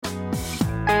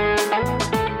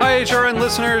HRN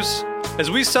listeners.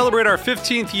 As we celebrate our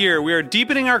 15th year, we are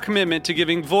deepening our commitment to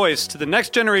giving voice to the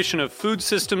next generation of food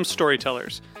systems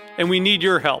storytellers, and we need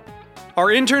your help. Our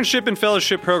internship and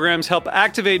fellowship programs help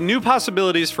activate new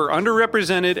possibilities for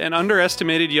underrepresented and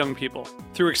underestimated young people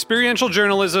through experiential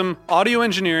journalism, audio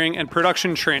engineering, and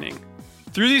production training.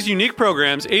 Through these unique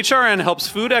programs, HRN helps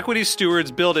food equity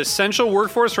stewards build essential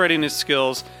workforce readiness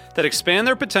skills that expand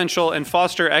their potential and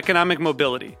foster economic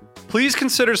mobility. Please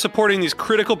consider supporting these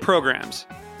critical programs.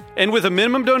 And with a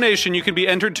minimum donation, you can be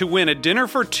entered to win a dinner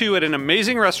for two at an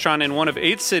amazing restaurant in one of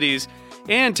 8 cities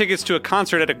and tickets to a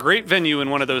concert at a great venue in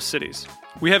one of those cities.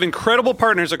 We have incredible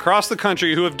partners across the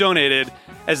country who have donated,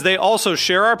 as they also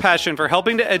share our passion for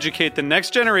helping to educate the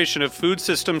next generation of food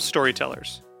systems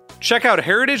storytellers. Check out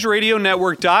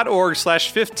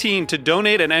heritageradionetwork.org/15 to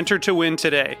donate and enter to win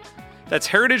today. That's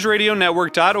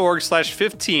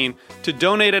heritageradionetwork.org/15 to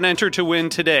donate and enter to win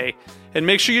today. And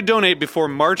make sure you donate before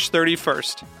March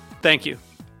 31st. Thank you.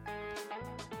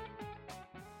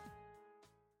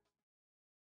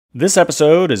 This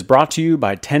episode is brought to you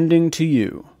by Tending to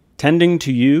You. Tending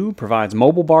to You provides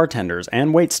mobile bartenders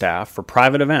and waitstaff for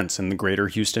private events in the greater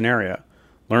Houston area.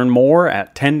 Learn more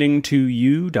at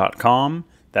tending2you.com.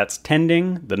 That's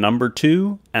tending, the number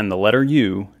 2, and the letter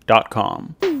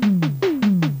U.com.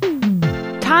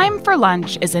 Time for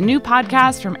Lunch is a new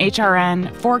podcast from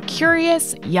HRN for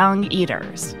curious young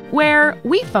eaters, where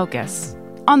we focus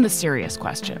on the serious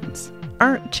questions.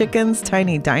 Aren't chickens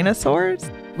tiny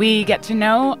dinosaurs? We get to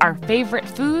know our favorite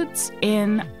foods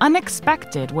in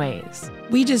unexpected ways.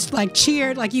 We just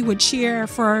cheered like you would cheer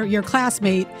for your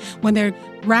classmate when they're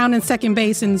rounding second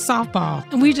base in softball.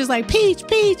 And we just peach,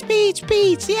 peach, peach,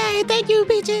 peach. Yay, thank you,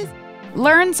 peaches.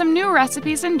 Learn some new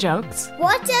recipes and jokes.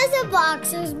 What does a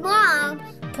boxer's mom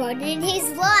put in his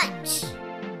lunch?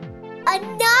 A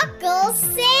knuckle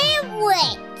sandwich.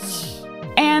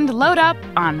 And load up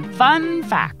on fun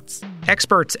facts.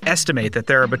 Experts estimate that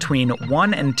there are between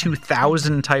 1,000 and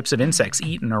 2,000 types of insects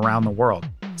eaten around the world.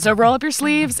 So roll up your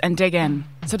sleeves and dig in.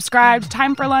 Subscribe to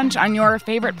Time for Lunch on your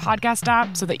favorite podcast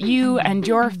app so that you and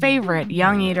your favorite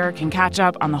young eater can catch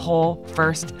up on the whole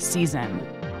first season.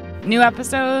 New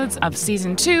episodes of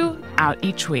Season 2 out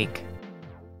each week.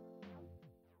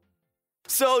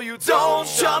 So you don't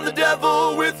charm the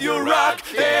devil with your rock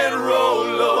and roll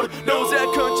load. Knows that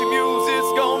country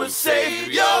music's gonna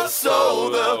save your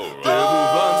soul. The devil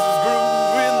runs his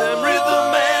groove in them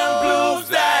rhythm and blues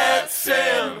that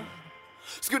Sam.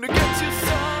 It's gonna get you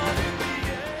some in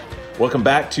the end. Welcome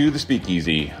back to The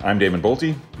Speakeasy. I'm Damon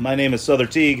Bolte. My name is Souther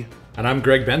Teague. And I'm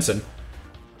Greg Benson.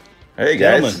 Hey,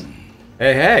 guys. Gentlemen.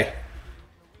 Hey.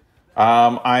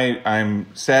 I'm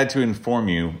sad to inform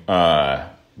you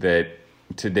that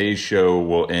today's show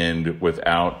will end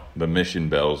without the mission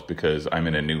bells because I'm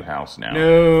in a new house now.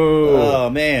 No. Oh,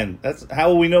 man. That's how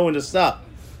will we know when to stop?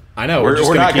 I know. We're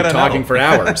just going to keep talking for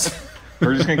hours.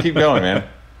 We're just going to keep going, man.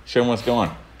 Show them what's going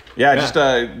on. Yeah, I just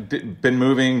been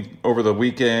moving over the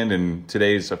weekend, and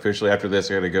today's officially, after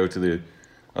this, I got to go to the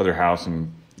other house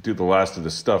and do the last of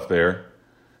the stuff there.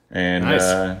 And,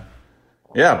 nice.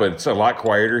 Yeah, but it's a lot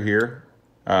quieter here.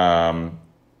 The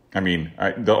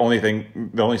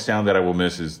only sound that I will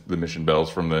miss is the mission bells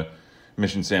from the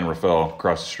Mission San Rafael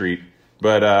across the street.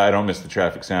 But I don't miss the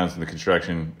traffic sounds and the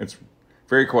construction. It's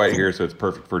very quiet here, so it's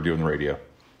perfect for doing the radio.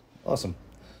 Awesome.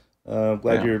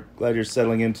 Glad you're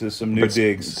settling into some new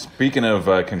digs. Speaking of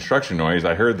construction noise,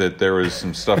 I heard that there was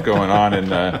some stuff going on in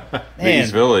the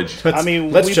East Village.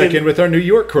 Let's check in with our New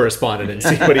York correspondent and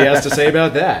see what he has to say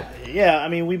about that. Yeah,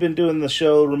 we've been doing the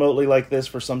show remotely like this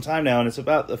for some time now, and it's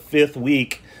about the 5th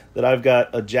week that I've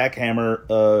got a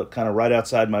jackhammer kind of right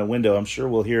outside my window. I'm sure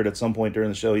we'll hear it at some point during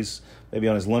the show. He's maybe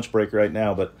on his lunch break right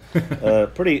now, but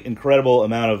pretty incredible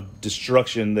amount of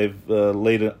destruction they've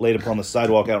laid upon the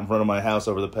sidewalk out in front of my house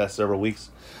over the past several weeks.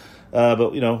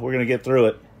 But we're going to get through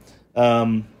it.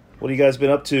 What have you guys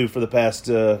been up to for the past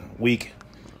week?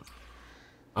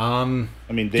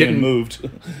 David moved.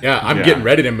 I'm getting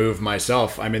ready to move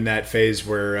myself. I'm in that phase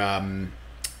where I'm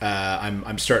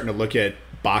starting to look at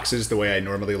boxes the way I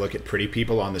normally look at pretty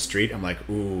people on the street. I'm like,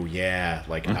 ooh, yeah.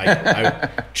 I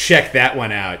check that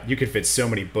one out. You could fit so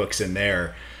many books in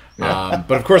there.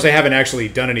 But of course, I haven't actually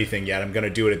done anything yet. I'm going to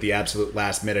do it at the absolute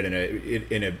last minute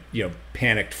in a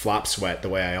panicked flop sweat the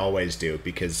way I always do,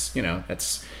 because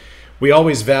we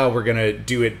always vow we're going to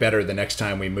do it better the next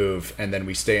time we move, and then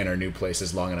we stay in our new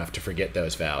places long enough to forget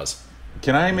those vows.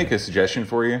 Can I make a suggestion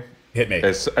for you? Hit me.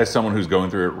 As someone who's going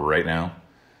through it right now.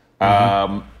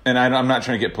 Mm-hmm. And I'm not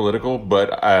trying to get political,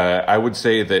 but I would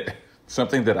say that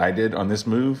something that I did on this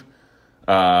move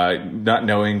not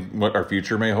knowing what our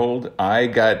future may hold, I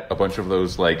got a bunch of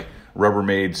those like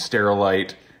Rubbermaid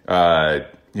Sterilite,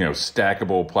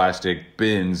 stackable plastic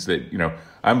bins that,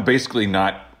 I'm basically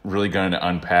not really going to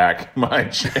unpack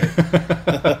much.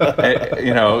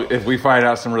 If we find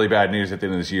out some really bad news at the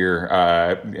end of this year,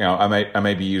 I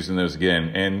may be using those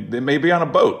again, and they may be on a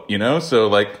boat, so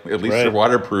like at least they're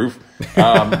waterproof.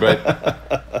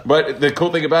 But the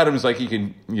cool thing about them is like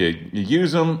you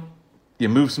use them, you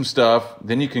move some stuff,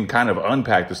 then you can kind of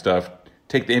unpack the stuff,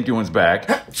 take the empty ones back,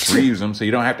 reuse them, so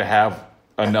you don't have to have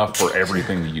enough for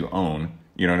everything that you own.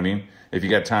 You know what I mean? If you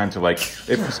got time to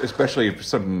especially if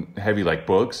something heavy like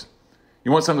books,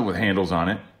 you want something with handles on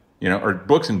it, or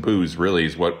books and booze really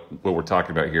is what we're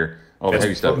talking about here. All the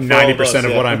heavy stuff. 90%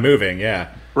 of what I'm moving,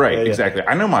 yeah. Right, exactly.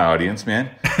 I know my audience, man.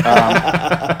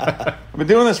 I've been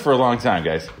doing this for a long time,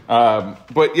 guys.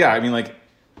 But yeah, I mean, like,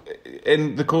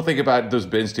 and the cool thing about those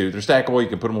bins too, they're stackable. You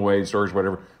can put them away in storage,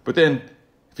 whatever. But then,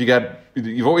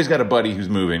 you've always got a buddy who's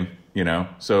moving,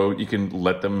 so you can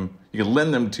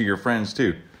lend them to your friends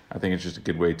too. I think it's just a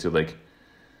good way to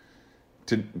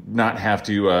to not have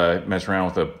to mess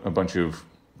around with a bunch of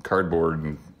cardboard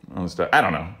and all this stuff. I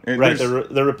don't know. Right,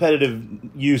 the repetitive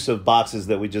use of boxes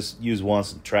that we just use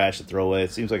once and trash and throw away.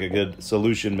 It seems like a good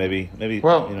solution, maybe.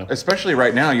 Well, especially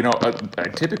right now,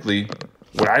 typically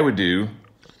what I would do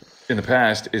in the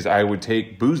past is I would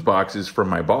take booze boxes from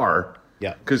my bar.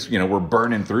 Yeah. Because, we're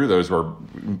burning through those. We're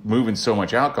moving so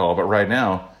much alcohol. But right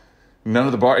now, none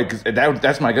of the bar,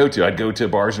 that's my go-to. I'd go to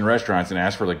bars and restaurants and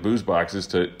ask for like booze boxes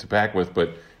to pack with.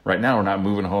 But right now, we're not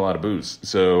moving a whole lot of booze.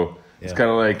 So it's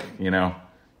kind of like,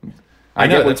 I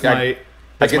get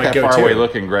that go-to. far away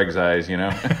look in Greg's eyes,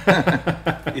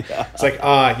 It's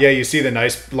like, you see the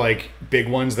nice, like, big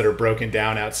ones that are broken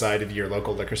down outside of your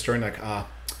local liquor store, and like,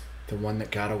 the one that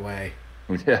got away.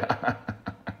 Yeah.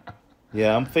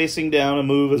 Yeah, I'm facing down a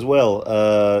move as well.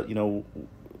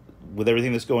 With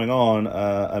everything that's going on,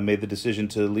 I made the decision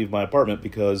to leave my apartment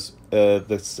because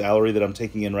the salary that I'm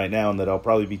taking in right now and that I'll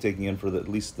probably be taking in for at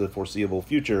least the foreseeable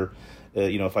future,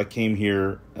 if I came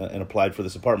here and applied for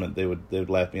this apartment, they would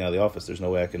laugh me out of the office. There's no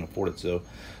way I can afford it. So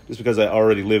just because I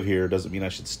already live here doesn't mean I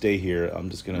should stay here. I'm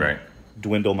just going to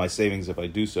dwindle my savings if I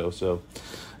do so. So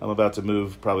I'm about to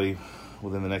move probably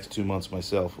within the next 2 months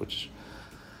myself, which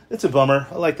it's a bummer.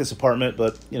 I like this apartment,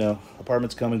 but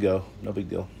apartments come and go. No big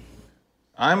deal.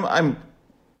 I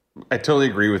totally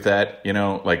agree with that.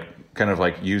 Kind of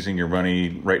like using your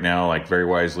money right now, like very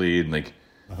wisely and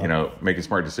making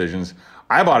smart decisions.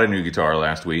 I bought a new guitar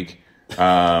last week.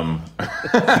 Segue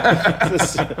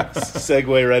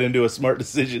right into a smart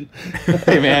decision.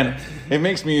 Hey man, it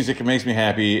makes music. It makes me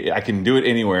happy. I can do it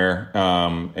anywhere.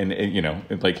 I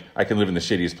can live in the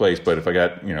shittiest place, but if I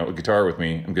got, a guitar with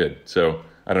me, I'm good. So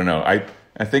I don't know. I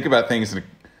think about things in a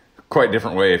quite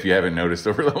different way if you haven't noticed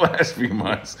over the last few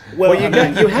months. Well, you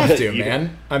have to,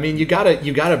 man. I mean, you gotta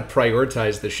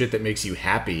prioritize the shit that makes you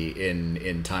happy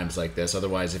in times like this.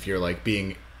 Otherwise, if you're like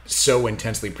being so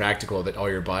intensely practical that all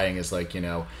you're buying is like,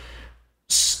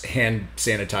 hand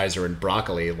sanitizer and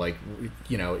broccoli, like,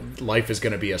 life is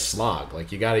going to be a slog.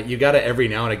 Like you gotta every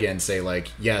now and again say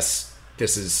like, yes,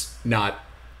 this is not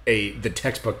the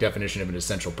textbook definition of an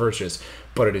essential purchase,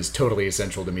 but it is totally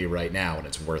essential to me right now and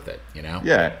it's worth it,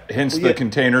 Yeah, hence the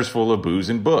containers full of booze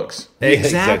and books.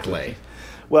 Exactly.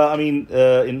 Well, I mean,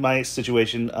 in my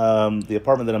situation, the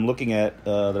apartment that I'm looking at,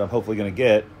 that I'm hopefully going to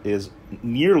get, is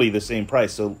nearly the same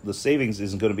price. So the savings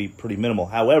is going to be pretty minimal.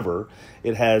 However,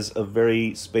 it has a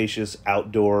very spacious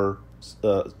outdoor,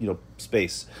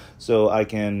 space. So I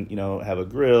can, have a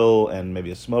grill and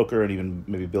maybe a smoker and even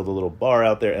maybe build a little bar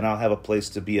out there. And I'll have a place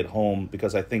to be at home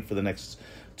because I think for the next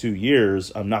 2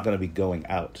 years, I'm not going to be going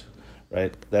out.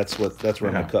 Right, that's where I'm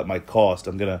going to cut my cost.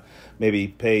 I'm going to maybe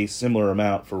pay similar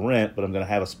amount for rent, but I'm going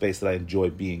to have a space that I enjoy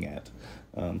being at,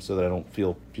 so that I don't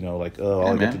feel like all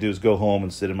I get to do is go home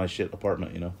and sit in my shit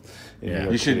apartment. You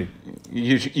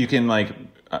can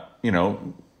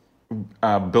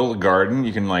build a garden.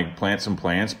 You can like plant some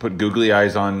plants, put googly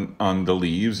eyes on the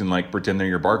leaves, and pretend they're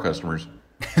your bar customers.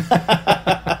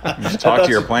 Just talk to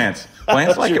your plants.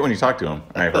 Plants like it when you talk to them.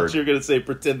 I thought you were going to say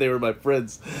pretend they were my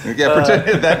friends. Yeah,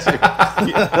 pretend that too.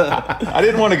 I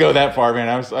didn't want to go that far, man.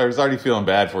 I was already feeling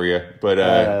bad for you, but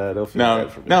don't feel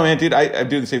bad for me. No, man, dude, I'm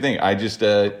doing the same thing. I just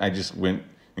went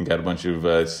and got a bunch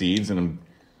of seeds, and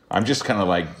I'm just kind of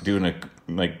like doing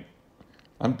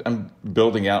I'm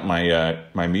building out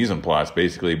my mise en place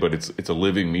basically, but it's a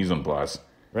living mise en place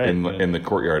in the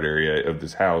courtyard area of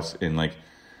this house, and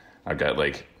I've got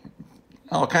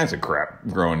all kinds of crap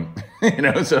growing,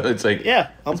 so it's like,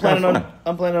 yeah, I'm planning fun.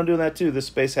 on doing that too. This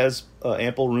space has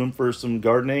ample room for some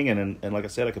gardening, and like I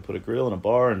said, I could put a grill and a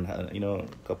bar and a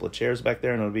couple of chairs back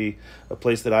there, and it'll be a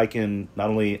place that I can I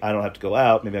don't have to go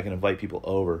out, maybe I can invite people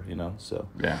over, so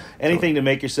yeah, anything to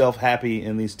make yourself happy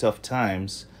in these tough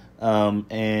times.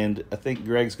 And I think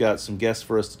Greg's got some guests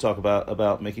for us to talk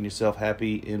about making yourself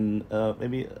happy in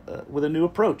maybe with a new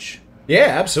approach.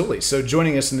 Yeah, absolutely. So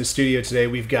joining us in the studio today,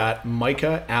 we've got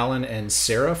Micah, Alan, and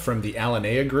Sarah from the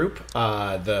Alinea Group,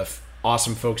 the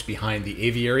awesome folks behind the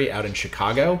Aviary out in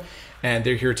Chicago. And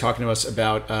they're here talking to us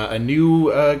about a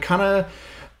new kind of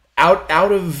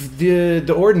out of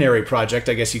the ordinary project,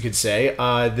 I guess you could say,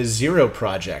 the Zero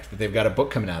Project that they've got a book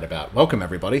coming out about. Welcome,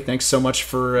 everybody. Thanks so much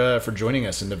for joining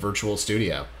us in the virtual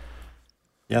studio.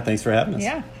 Yeah, thanks for having us.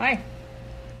 Yeah, hi.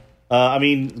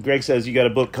 Greg says you got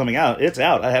a book coming out. It's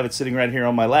out. I have it sitting right here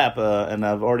on my lap, and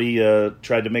I've already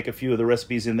tried to make a few of the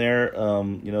recipes in there.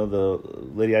 The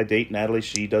lady I date, Natalie,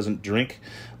 she doesn't drink,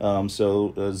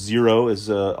 so Zero is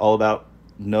all about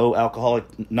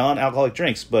non-alcoholic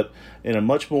drinks, but in a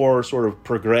much more sort of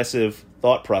progressive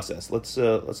thought process. Let's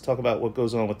talk about what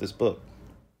goes on with this book.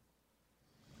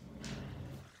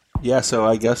 Yeah, so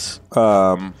I guess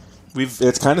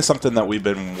it's kind of something that we've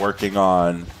been working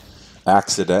on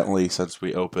accidentally since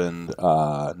we opened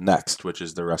Next, which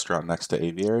is the restaurant next to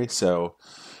Aviary. So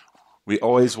we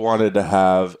always wanted to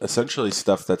have essentially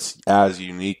stuff that's as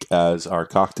unique as our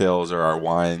cocktails or our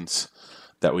wines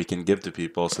that we can give to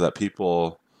people, so that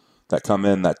people that come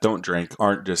in that don't drink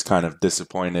aren't just kind of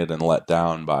disappointed and let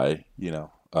down by,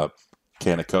 a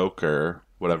can of Coke or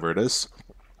whatever it is.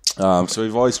 So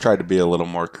we've always tried to be a little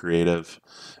more creative,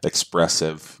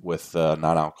 expressive with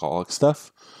non-alcoholic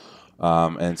stuff.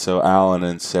 And so Alan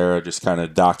and Sarah just kind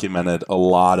of documented a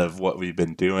lot of what we've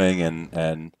been doing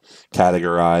and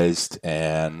categorized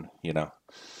and,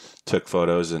 took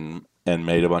photos and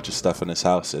made a bunch of stuff in his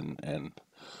house. And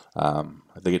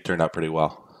I think it turned out pretty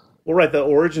well. Well, right. The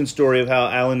origin story of how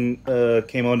Alan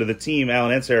came onto the team,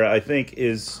 Alan and Sarah, I think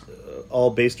is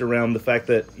all based around the fact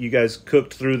that you guys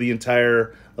cooked through the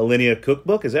entire Alinea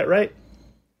cookbook. Is that right?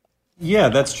 Yeah,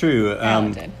 that's true.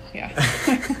 Alan did, yeah.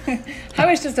 I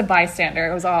was just a bystander.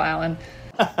 It was all Alan.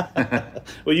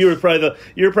 Well, you were probably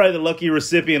the lucky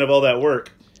recipient of all that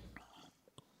work.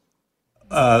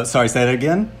 Sorry, say that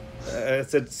again? I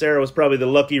said Sarah was probably the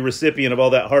lucky recipient of all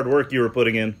that hard work you were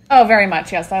putting in. Oh, very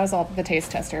much, yes. I was all the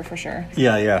taste tester for sure.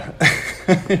 Yeah.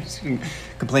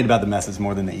 Complained about the messes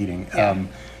more than the eating.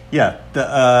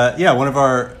 Yeah. One of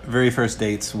our very first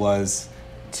dates was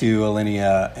to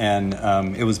Alinea,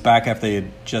 and it was back after they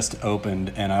had just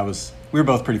opened, and we were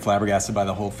both pretty flabbergasted by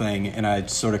the whole thing, and I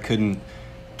sort of couldn't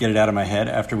get it out of my head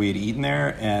after we had eaten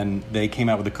there, and they came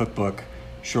out with a cookbook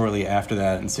shortly after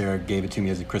that, and Sarah gave it to me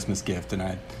as a Christmas gift, and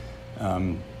I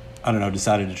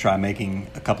decided to try making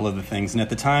a couple of the things. And at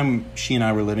the time, she and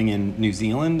I were living in New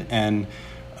Zealand, and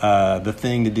the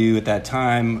thing to do at that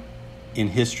time in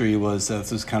history was,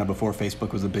 this was kind of before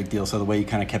Facebook was a big deal, so the way you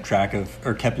kind of kept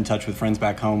in touch with friends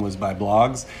back home was by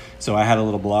blogs. So I had a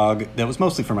little blog that was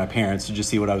mostly for my parents to just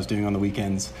see what I was doing on the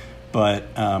weekends. But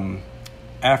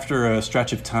after a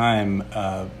stretch of time,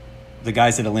 the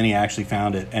guys at Alinea actually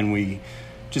found it, and we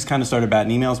just kind of started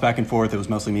batting emails back and forth. It was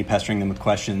mostly me pestering them with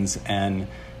questions, and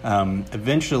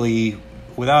eventually,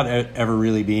 without ever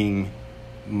really being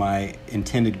my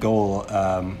intended goal,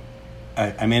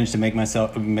 I managed to make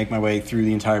my way through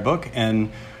the entire book.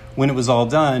 And when it was all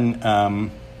done,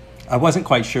 I wasn't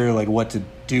quite sure what to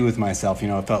do with myself. It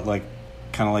felt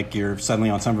kind of like you're suddenly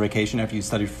on summer vacation after you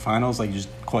study for finals, you just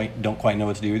don't quite know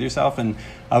what to do with yourself. And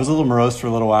I was a little morose for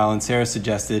a little while, and Sarah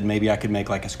suggested maybe I could make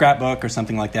a scrapbook or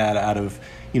something like that out of,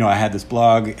 I had this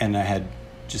blog and I had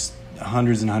just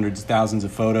hundreds and hundreds, thousands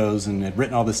of photos and had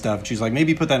written all this stuff. And she's like,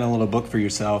 maybe put that in a little book for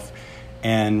yourself.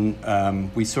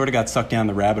 And we sort of got sucked down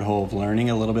the rabbit hole of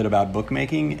learning a little bit about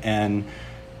bookmaking and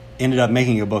ended up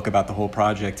making a book about the whole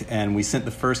project. And we sent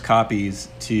the first copies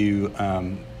to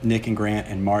Nick and Grant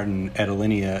and Martin at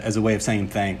Alinea as a way of saying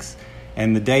thanks.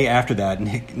 And the day after that,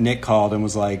 Nick called and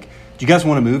was like, do you guys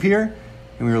want to move here?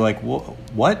 And we were like,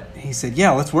 what? He said,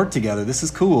 yeah, let's work together. This is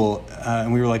cool.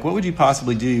 And we were like, what would you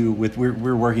possibly do with, we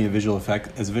were working as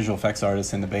a visual effects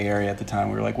artist in the Bay Area at the time.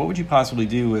 We were like, what would you possibly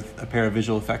do with a pair of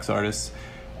visual effects artists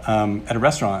at a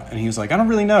restaurant? And he was like, I don't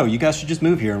really know. You guys should just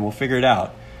move here and we'll figure it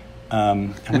out.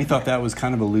 And we thought that was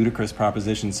kind of a ludicrous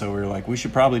proposition. So we were like, we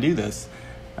should probably do this.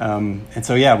 And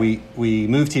so, yeah, we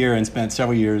moved here and spent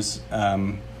several years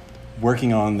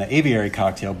working on the Aviary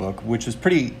cocktail book, which was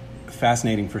pretty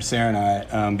fascinating for Sarah and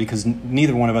I, because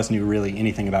neither one of us knew really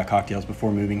anything about cocktails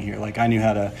before moving here. I knew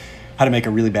how to how to make a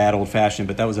really bad old fashioned,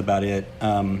 but that was about it.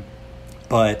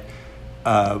 But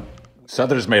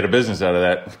Southern's made a business out of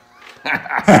that.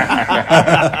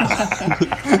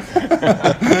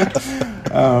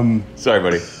 Sorry,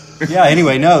 buddy. Yeah.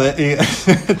 Anyway, no.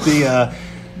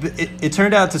 It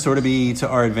turned out to sort of be to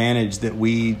our advantage that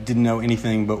we didn't know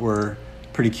anything, but were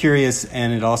pretty curious,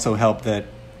 and it also helped that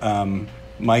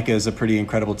Micah is a pretty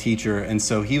incredible teacher, and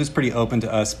so he was pretty open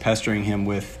to us pestering him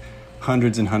with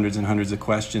hundreds and hundreds and hundreds of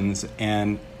questions.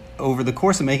 And over the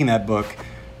course of making that book,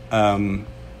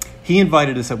 he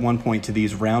invited us at one point to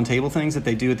these roundtable things that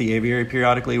they do at the aviary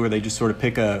periodically, where they just sort of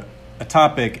pick a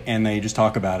topic and they just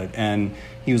talk about it. And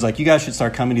he was like, you guys should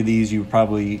start coming to these. You would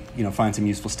probably, find some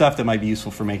useful stuff that might be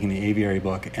useful for making the aviary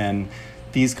book. And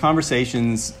these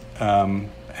conversations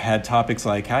had topics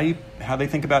like how they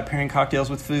think about pairing cocktails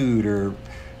with food, or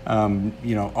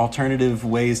alternative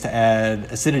ways to add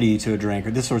acidity to a drink,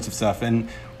 or this sorts of stuff. And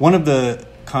one of the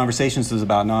conversations was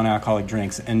about non-alcoholic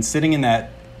drinks. And sitting in that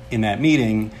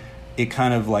meeting, it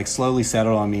kind of like slowly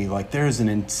settled on me, like there's an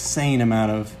insane amount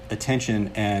of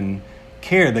attention and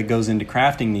care that goes into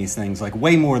crafting these things, like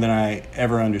way more than I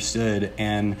ever understood.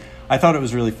 And I thought it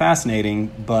was really fascinating,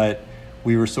 but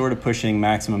we were sort of pushing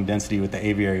maximum density with the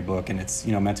aviary book, and it's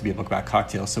meant to be a book about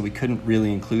cocktails, so we couldn't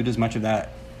really include as much of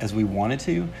that as we wanted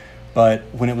to. But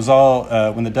when it was all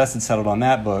when the dust had settled on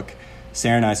that book,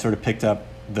 Sarah and I sort of picked up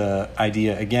the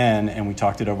idea again, and we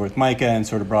talked it over with Micah and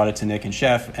sort of brought it to Nick and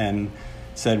Chef and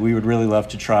said we would really love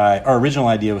to try. Our original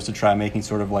idea was to try making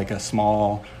sort of like a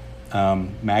small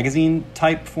magazine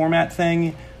type format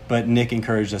thing, but Nick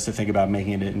encouraged us to think about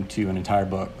making it into an entire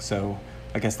book. So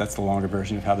I guess that's the longer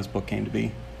version of how this book came to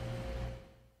be.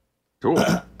 Cool.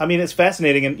 I mean, it's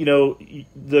fascinating, and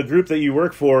the group that you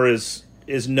work for is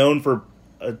known for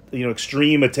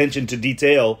extreme attention to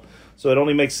detail. So it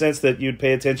only makes sense that you'd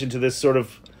pay attention to this sort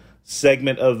of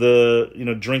segment of the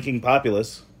drinking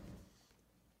populace.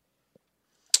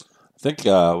 I think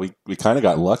we kind of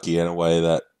got lucky in a way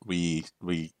that we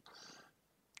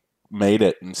made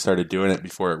it and started doing it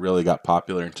before it really got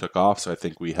popular and took off. So I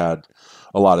think we had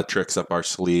a lot of tricks up our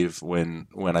sleeve when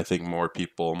I think more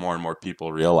and more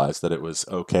people realized that it was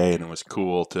okay and it was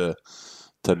cool to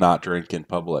not drink in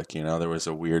public. There was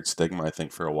a weird stigma, I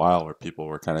think, for a while where people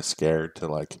were kind of scared to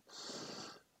like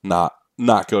not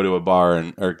go to a bar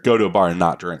and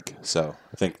not drink. So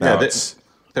I think now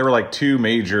there were like two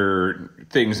major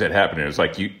things that happened. It was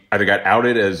like you either got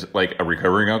outed as like a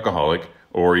recovering alcoholic,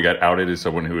 or you got outed as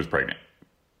someone who was pregnant.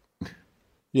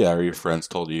 Yeah, or your friends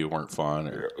told you weren't fun,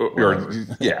 or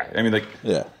yeah. I mean, like,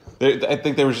 yeah. I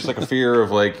think there was just like a fear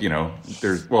of like it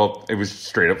was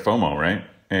straight up FOMO, right?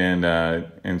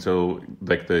 And so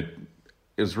like it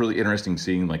was really interesting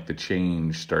seeing like the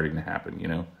change starting to happen.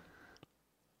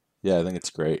 Yeah, I think it's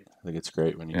great. When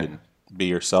you can be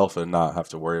yourself and not have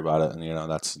to worry about it,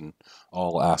 and that's in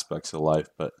all aspects of life.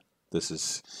 But this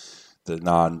is the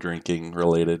non-drinking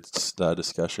related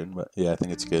discussion. But yeah, I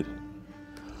think it's good.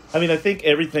 I mean, I think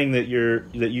everything that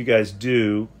you guys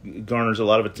do garners a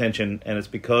lot of attention, and it's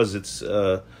because it's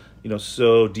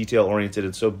so detail oriented,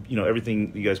 and so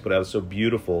everything you guys put out is so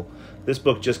beautiful. This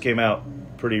book just came out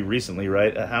pretty recently,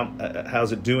 right?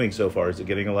 How's it doing so far? Is it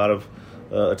getting a lot of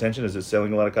attention? Is it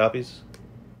selling a lot of copies?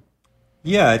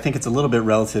 Yeah, I think it's a little bit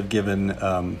relative given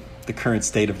the current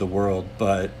state of the world,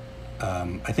 but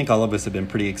I think all of us have been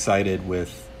pretty excited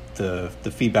with the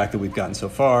feedback that we've gotten so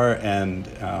far, and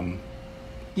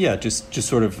just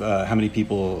sort of how many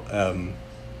people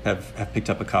have picked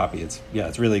up a copy.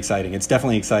 It's really exciting. It's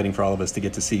definitely exciting for all of us to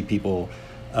get to see people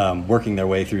working their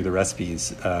way through the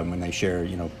recipes when they share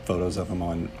photos of them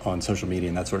on social media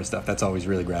and that sort of stuff. That's always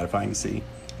really gratifying to see.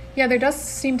 Yeah, there does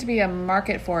seem to be a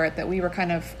market for it that we were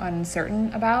kind of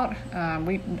uncertain about. I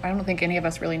don't think any of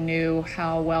us really knew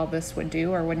how well this would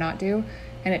do or would not do.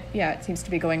 And it seems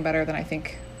to be going better than I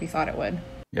think we thought it would.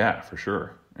 Yeah, for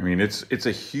sure. I mean, it's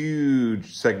a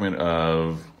huge segment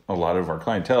of a lot of our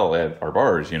clientele at our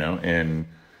bars, and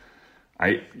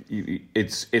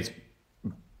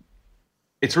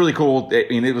it's really cool. I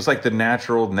mean, it was like the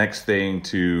natural next thing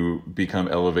to become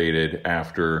elevated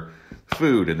after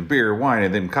food and beer, wine,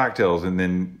 and then cocktails, and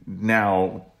then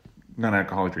now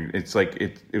non-alcoholic drink. It's like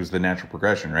it was the natural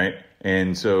progression, right?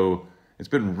 And so it's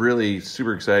been really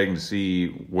super exciting to see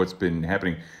what's been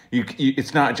happening.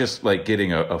 It's not just like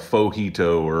getting a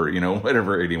fojito or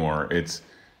whatever anymore. It's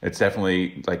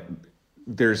definitely like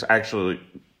there's actually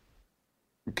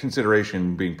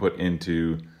consideration being put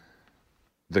into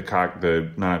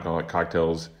the non-alcoholic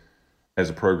cocktails as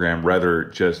a program,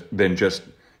 rather than just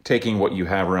taking what you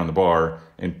have around the bar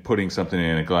and putting something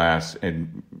in a glass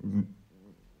and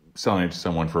selling it to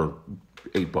someone for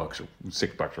 $8 or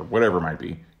 $6 or whatever it might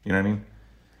be. You know what I mean?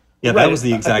 Yeah, that was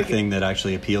the exact thing that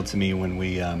actually appealed to me when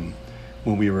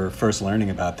we were first learning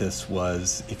about this.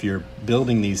 Was if you're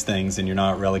building these things and you're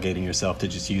not relegating yourself to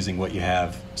just using what you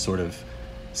have sort of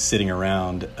sitting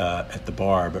around at the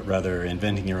bar, but rather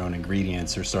inventing your own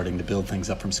ingredients or starting to build things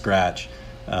up from scratch.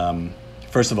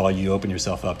 First of all, you open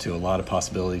yourself up to a lot of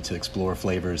possibility to explore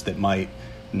flavors that might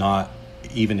not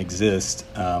even exist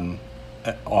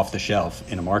off the shelf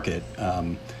in a market.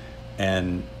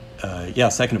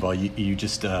 Second of all, you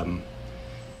just,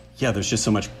 there's just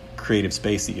so much creative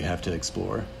space that you have to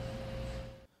explore.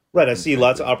 Right, I see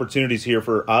lots of opportunities here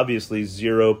for obviously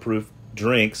zero proof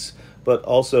drinks, but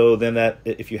also then that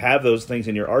if you have those things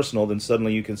in your arsenal, then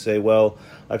suddenly you can say, well,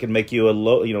 I can make you a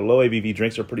low ABV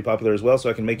drinks are pretty popular as well, so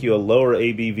I can make you a lower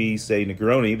ABV, say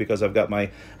Negroni, because I've got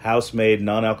my house-made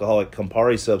non-alcoholic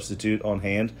Campari substitute on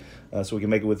hand, so we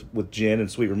can make it with gin and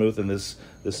sweet vermouth and this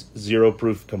zero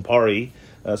proof Campari.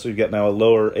 So you've got now a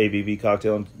lower ABV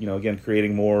cocktail, and again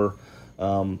creating more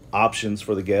options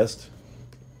for the guest.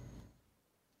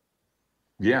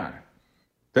 Yeah,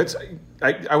 that's.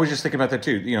 I was just thinking about that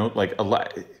too. Like a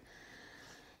lot.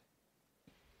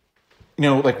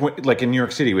 Like in New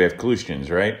York City, we have Kalustins,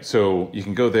 right? So you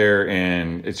can go there,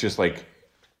 and it's just like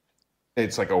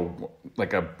it's like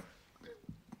a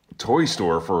toy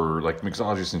store for like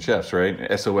mixologists and chefs,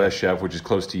 right? SOS Chef, which is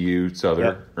close to you, Southern,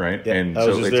 Yep. right? Yep. And I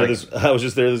was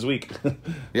just there this week.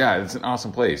 Yeah, it's an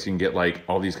awesome place. You can get like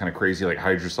all these kind of crazy like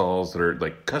hydrosols that are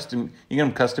like custom. You get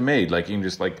them custom made. Like you can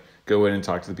just like go in and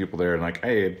talk to the people there and like,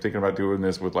 hey, I'm thinking about doing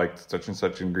this with like such and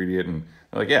such ingredient, and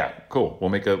they're like, yeah, cool.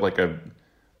 We'll make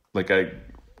a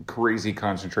crazy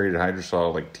concentrated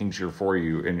hydrosol like tincture for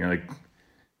you, and you're like,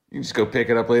 you just go pick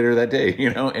it up later that day,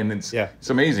 and it's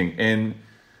amazing.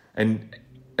 And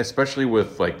especially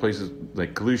with like places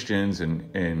like Kalustins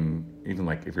and even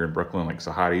like if you're in Brooklyn, like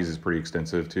Sahadi's is pretty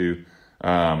extensive too.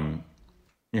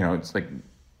 It's like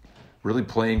really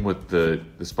playing with the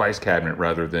spice cabinet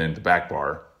rather than the back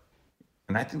bar.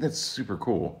 And I think that's super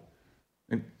cool.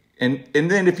 And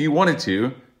then if you wanted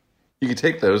to, you could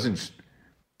take those and just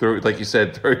throw, like you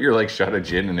said, throw your like shot of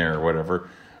gin in there or whatever,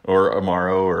 or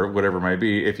Amaro or whatever it might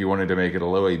be. If you wanted to make it a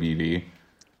low ABV,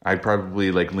 I'd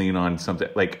probably like lean on something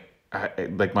like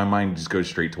my mind just goes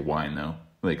straight to wine though.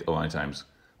 Like a lot of times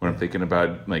when I'm thinking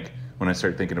about like when I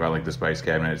start thinking about like the spice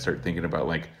cabinet, I start thinking about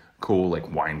like cool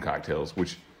like wine cocktails,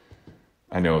 which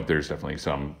I know there's definitely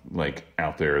some like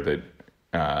out there that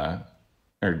are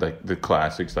like the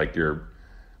classics, like your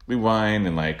blue wine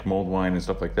and like mulled wine and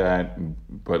stuff like that.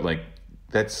 But like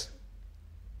it's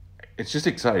just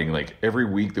exciting. Like every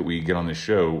week that we get on this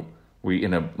show, we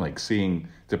end up like seeing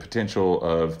the potential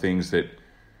of things that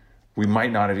we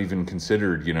might not have even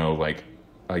considered, like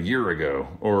a year ago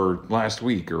or last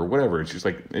week or whatever. It's just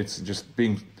like, it's just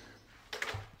being,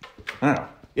 I don't know.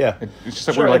 Yeah. It's just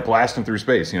like we're like blasting through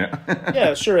space,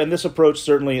 Yeah, sure. And this approach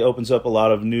certainly opens up a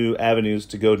lot of new avenues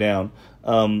to go down.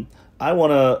 I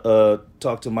want to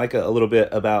talk to Micah a little bit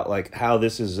about like how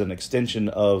this is an extension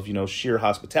of sheer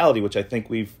hospitality, which I think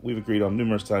we've agreed on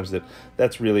numerous times that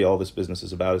that's really all this business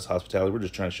is about, is hospitality. We're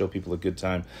just trying to show people a good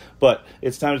time. But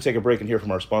it's time to take a break and hear from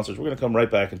our sponsors. We're going to come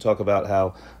right back and talk about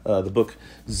how the book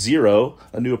Zero,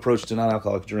 a new approach to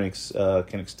non-alcoholic drinks,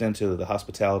 can extend to the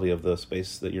hospitality of the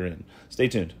space that you're in. Stay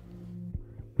tuned.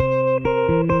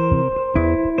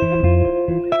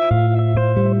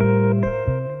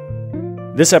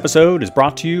 This episode is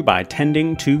brought to you by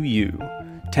Tending to You.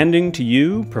 Tending to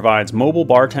You provides mobile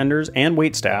bartenders and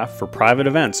waitstaff for private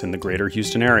events in the greater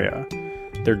Houston area.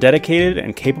 Their dedicated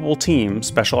and capable team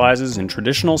specializes in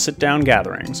traditional sit-down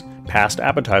gatherings, past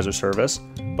appetizer service,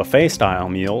 buffet-style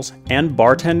meals, and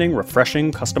bartending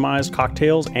refreshing customized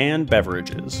cocktails and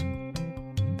beverages.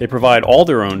 They provide all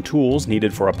their own tools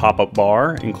needed for a pop-up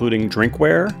bar, including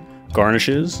drinkware,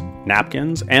 garnishes,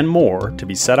 napkins, and more to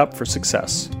be set up for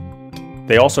success.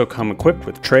 They also come equipped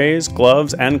with trays,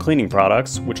 gloves, and cleaning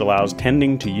products, which allows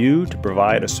Tending to You to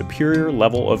provide a superior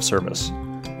level of service.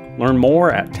 Learn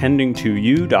more at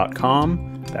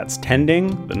tending2you.com. That's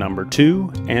tending, the number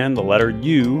 2, and the letter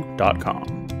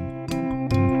U.com.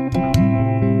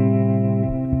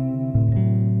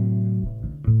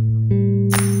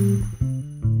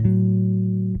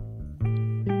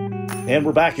 And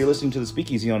we're back. You're listening to the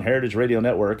Speakeasy on Heritage Radio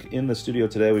Network. In the studio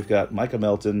today, we've got Micah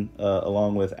Melton,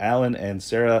 along with Alan and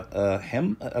Sarah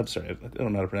I'm sorry, I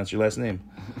don't know how to pronounce your last name.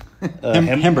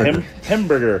 Hamburger.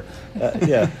 Hamburger.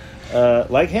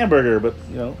 Like hamburger, but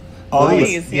All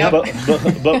E's, yep.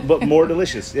 but more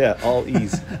delicious. Yeah, all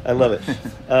E's. I love it.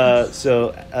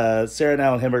 Sarah and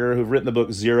Alan Hemberger, who've written the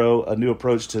book Zero, A New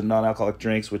Approach to Non-Alcoholic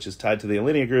Drinks, which is tied to the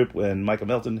Alinea Group, and Micah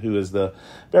Melton, who is the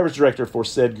beverage director for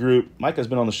said group. Micah's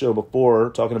been on the show before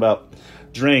talking about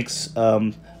drinks.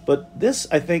 But this,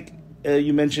 I think,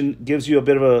 you mentioned, gives you a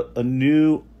bit of a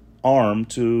new arm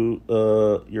to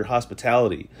your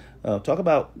hospitality. Talk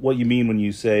about what you mean when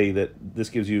you say that this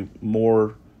gives you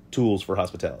more tools for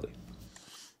hospitality.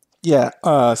 Yeah,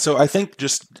 so I think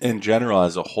just in general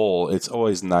as a whole, it's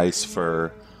always nice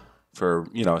for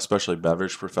especially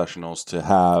beverage professionals to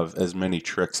have as many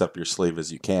tricks up your sleeve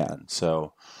as you can.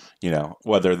 So,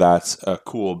 whether that's a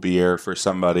cool beer for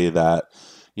somebody that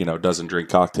doesn't drink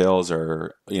cocktails,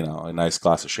 or a nice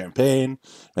glass of champagne.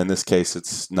 In this case,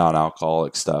 it's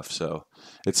non-alcoholic stuff. So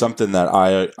it's something that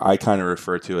I kind of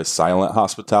refer to as silent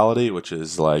hospitality, which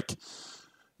is like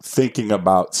thinking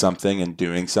about something and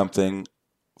doing something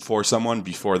for someone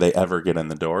before they ever get in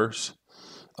the doors.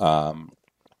 And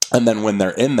then when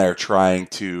they're in there, trying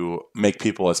to make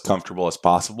people as comfortable as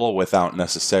possible without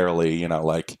necessarily,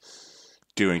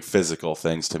 doing physical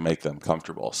things to make them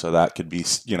comfortable. So that could be,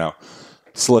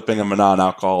 slipping them a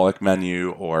non-alcoholic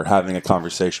menu, or having a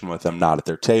conversation with them not at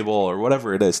their table, or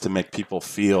whatever it is to make people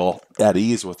feel at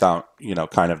ease without,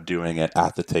 kind of doing it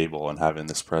at the table and having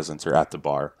this presence, or at the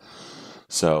bar.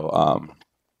 So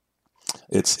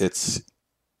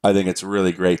I think it's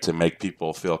really great to make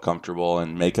people feel comfortable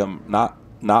and make them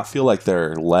not feel like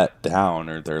they're let down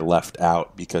or they're left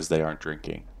out because they aren't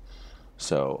drinking.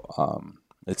 So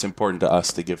it's important to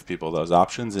us to give people those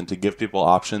options, and to give people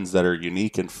options that are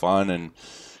unique and fun and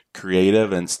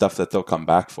creative and stuff that they'll come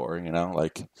back for.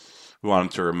 Like, we want them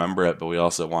to remember it, but we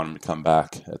also want them to come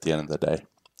back at the end of the day.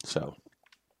 So,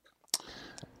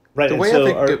 right. The way so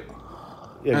I think,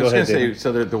 yeah, I was going to say,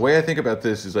 so the way I think about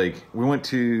this is like, we went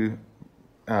to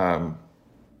Alinea.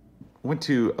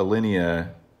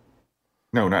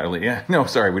 No, not Alinea. No,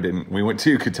 sorry, we didn't. We went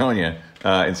to Cattonia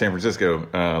in San Francisco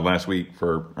last week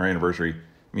for our anniversary,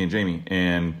 me and Jamie.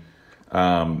 And,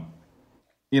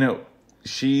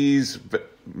 she's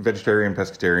vegetarian,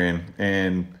 pescatarian.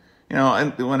 And,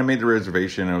 and when I made the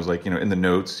reservation, I was like, in the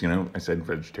notes, I said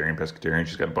vegetarian, pescatarian.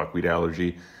 She's got a buckwheat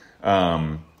allergy.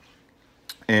 And,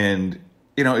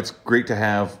 it's great to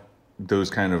have those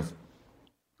kind of,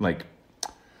 like,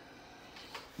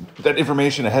 that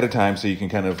information ahead of time, so you can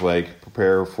kind of like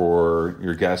prepare for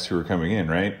your guests who are coming in,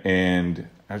 right? And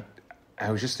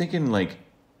I was just thinking, like,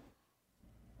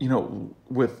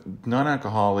 with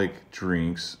non-alcoholic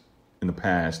drinks in the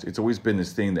past, it's always been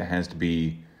this thing that has to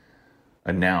be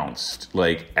announced,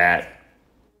 like at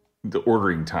the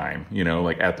ordering time,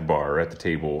 like at the bar or at the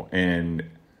table. And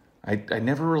I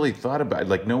never really thought about it,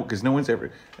 like, no, because no one's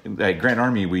ever, at Grand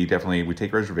Army, we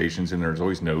take reservations, and there's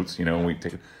always notes, and we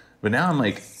take. But now I'm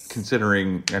like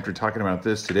considering, after talking about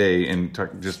this today and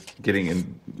just getting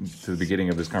into the beginning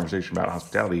of this conversation about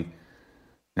hospitality,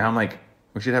 now I'm like,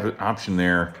 we should have an option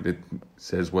there that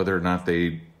says whether or not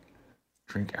they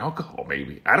drink alcohol,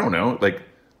 maybe. I don't know. Like,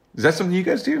 is that something you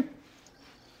guys do?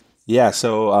 Yeah,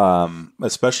 so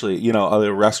especially,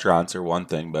 other restaurants are one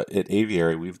thing, but at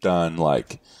Aviary, we've done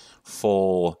like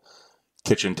full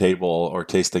kitchen table or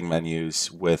tasting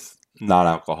menus with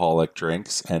non-alcoholic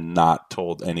drinks and not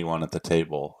told anyone at the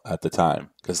table at the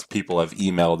time, because people have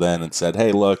emailed in and said,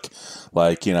 hey, look,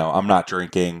 like, I'm not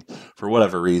drinking for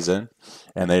whatever reason,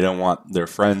 and they don't want their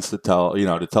friends to tell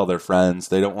their friends.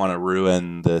 They don't want to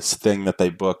ruin this thing that they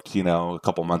booked, a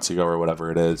couple months ago or whatever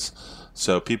it is.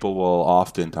 So people will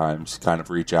oftentimes kind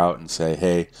of reach out and say,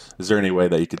 hey, is there any way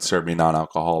that you could serve me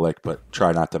non-alcoholic, but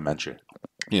try not to mention,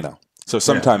 So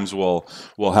sometimes we'll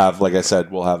have, like I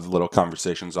said, we'll have little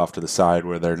conversations off to the side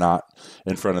where they're not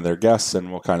in front of their guests,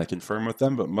 and we'll kind of confirm with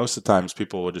them. But most of the times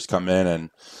people will just come in, and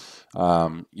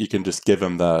you can just give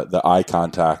them the eye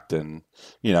contact. And,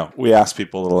 we ask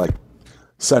people to like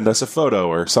send us a photo,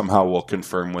 or somehow we'll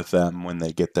confirm with them when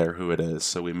they get there who it is.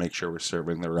 So we make sure we're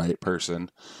serving the right person.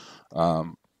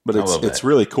 But it's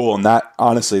really cool. And that,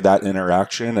 honestly, that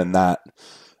interaction and that,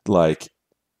 like,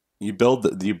 you build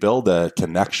a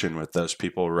connection with those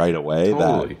people right away.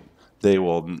 Totally.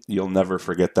 That you'll never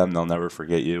forget them. They'll never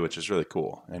forget you, which is really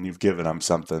cool. And you've given them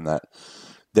something that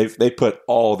they put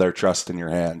all their trust in your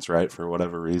hands, right? For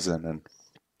whatever reason. And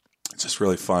it's just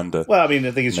really fun to. Well, I mean,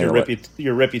 I think it's nail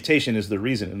your reputation is the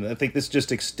reason, and I think this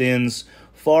just extends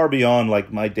far beyond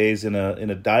like my days in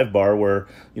a dive bar where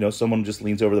someone just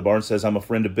leans over the bar and says, "I'm a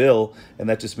friend of Bill," and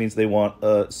that just means they want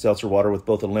seltzer water with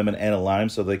both a lemon and a lime,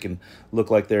 so they can look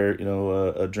like they're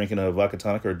drinking a vodka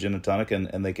tonic or a gin and tonic,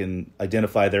 and they can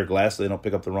identify their glass so they don't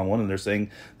pick up the wrong one. And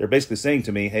they're basically saying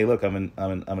to me, "Hey, look, I'm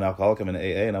an alcoholic, I'm in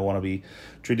AA, and I want to be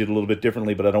treated a little bit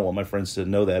differently, but I don't want my friends to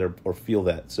know that or feel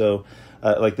that." So,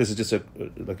 this is just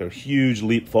a huge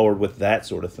leap forward with that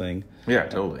sort of thing. Yeah,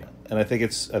 totally. And I think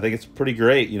it's pretty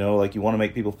great. Like you want to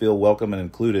make people feel welcome and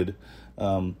included.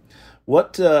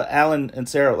 What Alan and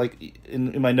Sarah, like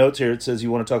in my notes here, it says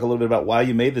you want to talk a little bit about why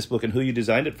you made this book and who you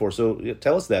designed it for. So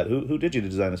tell us that. Who did you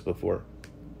design this book for?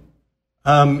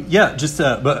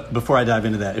 But before I dive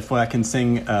into that, if I can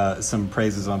sing some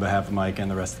praises on behalf of Mike and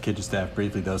the rest of the kitchen staff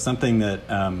briefly, though, something that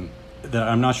I'm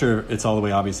not sure it's all the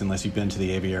way obvious unless you've been to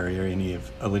the aviary or any of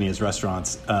Alinia's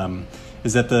restaurants,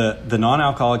 is that the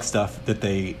non-alcoholic stuff that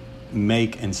they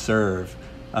make and serve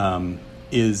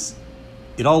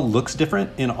it all looks different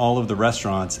in all of the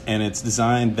restaurants, and it's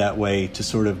designed that way to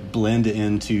sort of blend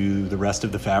into the rest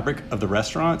of the fabric of the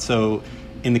restaurant. So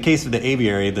in the case of the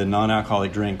aviary, the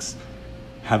non-alcoholic drinks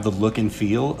have the look and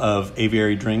feel of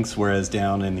aviary drinks, whereas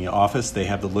down in the office they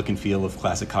have the look and feel of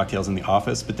classic cocktails in the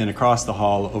office. But then across the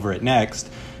hall over at Next,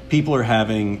 people are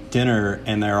having dinner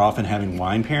and they're often having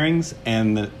wine pairings,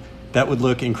 and that would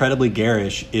look incredibly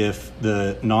garish if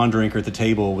the non-drinker at the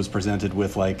table was presented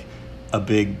with like a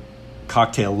big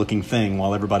cocktail looking thing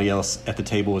while everybody else at the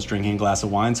table was drinking a glass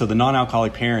of wine. So the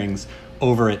non-alcoholic pairings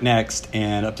over at Next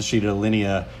and up the street at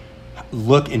Alinea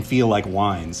look and feel like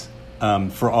wines,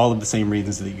 for all of the same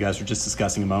reasons that you guys were just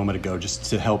discussing a moment ago, just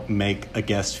to help make a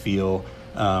guest feel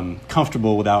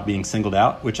comfortable without being singled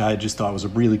out, which I just thought was a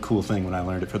really cool thing when I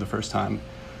learned it for the first time.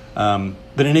 But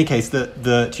in any case,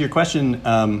 to your question,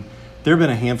 there have been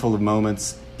a handful of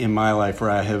moments in my life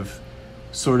where I have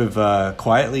sort of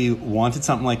quietly wanted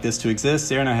something like this to exist.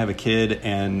 Sarah and I have a kid,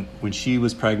 and when she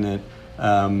was pregnant,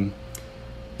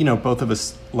 both of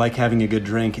us like having a good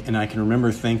drink, and I can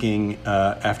remember thinking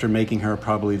after making her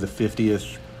probably the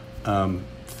 50th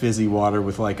fizzy water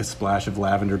with like a splash of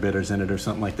lavender bitters in it or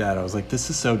something like that, I was like, this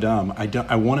is so dumb.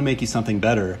 I want to make you something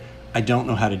better. I don't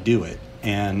know how to do it.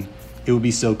 And it would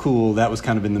be so cool. That was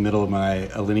kind of in the middle of my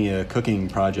Alinea cooking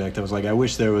project. I was like, I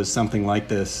wish there was something like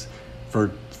this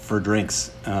for drinks.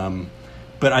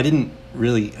 But I didn't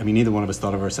really, neither one of us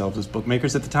thought of ourselves as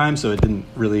bookmakers at the time, so it didn't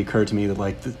really occur to me that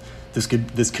like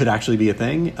this could actually be a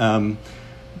thing.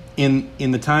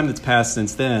 In the time that's passed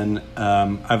since then,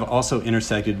 I've also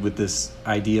intersected with this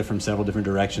idea from several different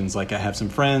directions. Like I have some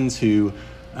friends who,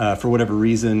 for whatever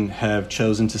reason, have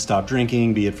chosen to stop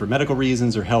drinking, be it for medical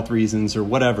reasons or health reasons or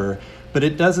whatever. But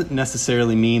it doesn't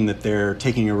necessarily mean that they're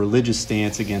taking a religious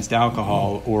stance against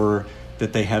alcohol or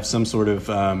that they have some sort of,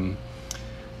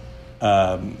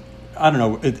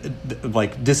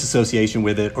 like disassociation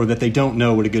with it, or that they don't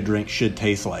know what a good drink should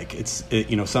taste like.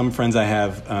 Some friends I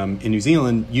have in New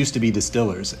Zealand used to be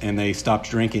distillers, and they stopped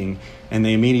drinking, and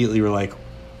they immediately were like,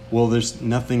 well, there's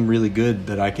nothing really good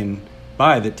that I can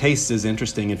buy that tastes as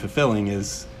interesting and fulfilling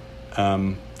as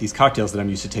these cocktails that I'm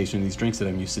used to tasting, these drinks that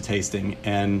I'm used to tasting.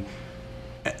 And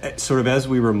sort of as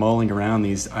we were mulling around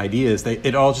these ideas,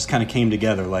 it all just kind of came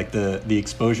together, like the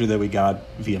exposure that we got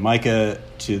via Micah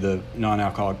to the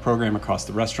non-alcoholic program across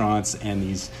the restaurants, and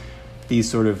these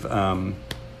sort of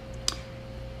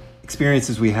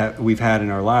experiences we've had in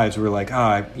our lives. We're like,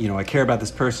 I care about this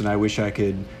person. I wish I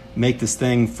could make this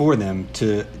thing for them,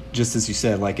 to just as you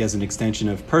said, like as an extension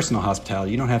of personal hospitality.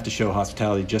 You don't have to show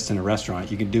hospitality just in a restaurant.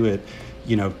 You can do it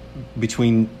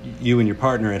between you and your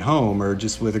partner at home, or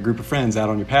just with a group of friends out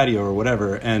on your patio or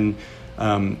whatever. And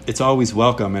it's always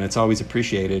welcome and it's always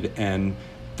appreciated. And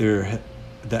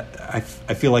I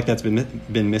feel like that's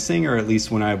been missing, or at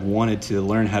least when I've wanted to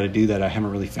learn how to do that, I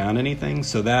haven't really found anything.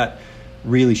 So that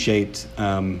really shaped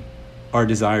our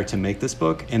desire to make this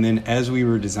book. And then as we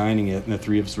were designing it, and the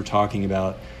three of us were talking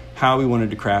about how we wanted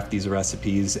to craft these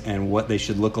recipes and what they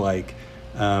should look like,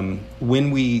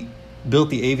 when we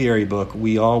built the aviary book,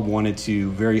 we all wanted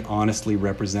to very honestly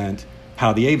represent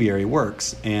how the aviary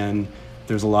works. And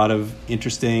there's a lot of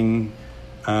interesting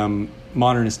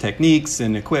modernist techniques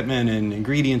and equipment and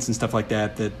ingredients and stuff like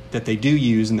that they do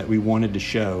use and that we wanted to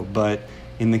show. But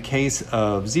in the case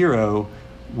of Zero,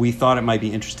 we thought it might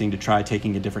be interesting to try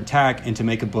taking a different tack and to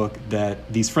make a book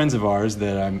that these friends of ours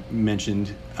that I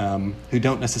mentioned, who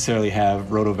don't necessarily have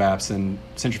rotovaps and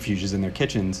centrifuges in their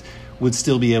kitchens, would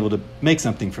still be able to make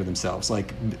something for themselves.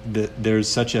 Like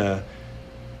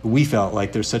we felt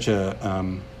like there's such a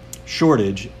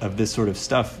shortage of this sort of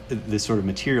stuff, this sort of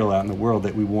material out in the world,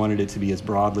 that we wanted it to be as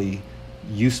broadly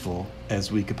useful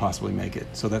as we could possibly make it.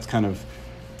 So that's kind of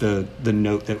the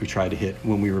note that we tried to hit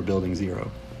when we were building Zero.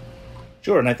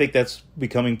 Sure, and I think that's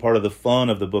becoming part of the fun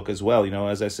of the book as well.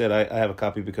 As I said, I have a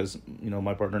copy because,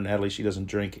 my partner Natalie, she doesn't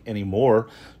drink anymore.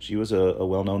 She was a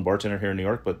well-known bartender here in New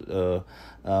York, but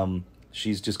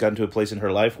she's just gotten to a place in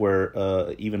her life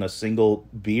where even a single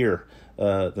beer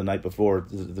the night before,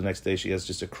 the next day she has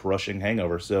just a crushing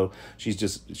hangover. So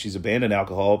she's abandoned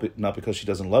alcohol, but not because she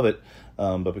doesn't love it,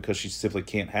 but because she simply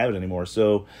can't have it anymore.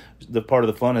 So the part of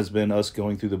the fun has been us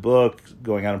going through the book,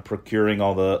 going out and procuring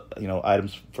all the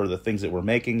items for the things that we're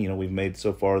making. We've made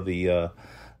so far the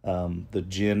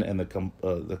gin and the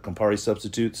Campari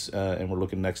substitutes, and we're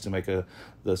looking next to make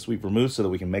the sweet vermouth so that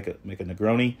we can make a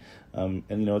Negroni. And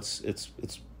it's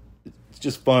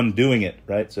just fun doing it,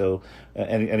 right? So,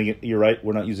 and you're right,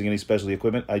 we're not using any specialty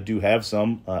equipment. I do have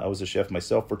some. I was a chef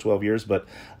myself for 12 years, but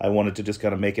I wanted to just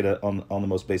kind of make it on the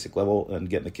most basic level and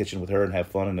get in the kitchen with her and have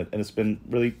fun, and it's been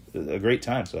really a great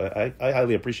time. So I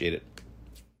highly appreciate it.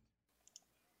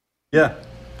 Yeah,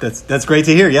 that's great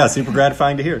to hear. Yeah, super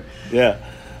gratifying to hear. Yeah.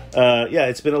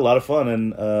 It's been a lot of fun,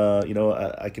 and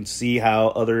I can see how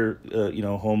other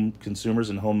home consumers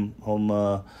and home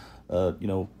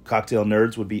cocktail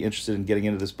nerds would be interested in getting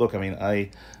into this book. I mean, I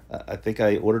think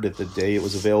I ordered it the day it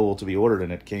was available to be ordered,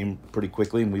 and it came pretty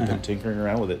quickly, and we've been tinkering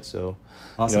around with it. So,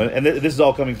 awesome. And this is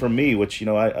all coming from me, which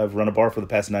I've run a bar for the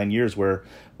past 9 years where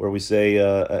we say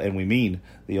and we mean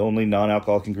the only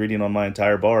non-alcoholic ingredient on my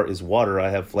entire bar is water. I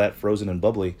have flat, frozen, and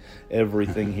bubbly.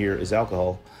 Everything here is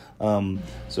alcohol.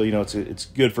 So it's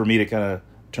good for me to kind of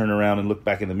turn around and look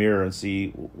back in the mirror and see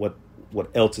what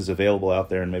else is available out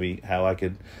there, and maybe how I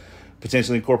could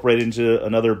potentially incorporate it into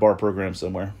another bar program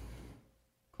somewhere.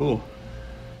 Cool.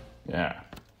 Yeah.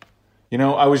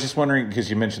 I was just wondering, because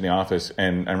you mentioned The Office,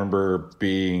 and I remember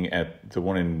being at the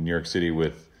one in New York City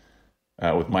with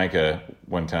Micah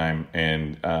one time,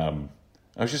 and I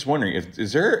was just wondering,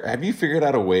 have you figured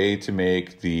out a way to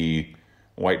make the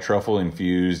white truffle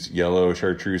infused yellow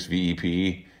chartreuse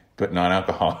VEP, but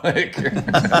non-alcoholic?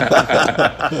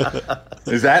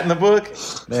 Is that in the book?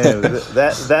 Man,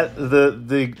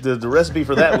 the recipe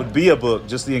for that would be a book,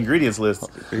 just the ingredients list.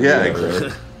 Yeah,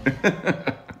 exactly.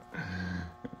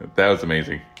 That was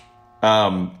amazing.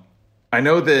 I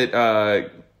know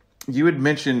that you had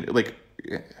mentioned,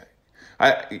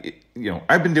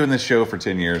 I've been doing this show for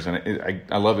 10 years, and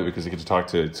I love it because I get to talk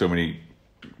to so many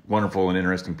wonderful and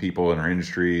interesting people in our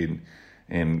industry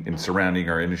and surrounding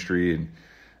our industry,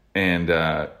 and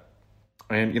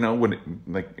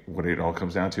when what it all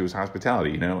comes down to is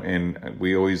hospitality, and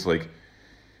we always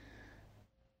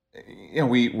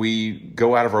we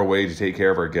go out of our way to take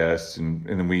care of our guests, and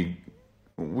then we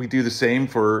do the same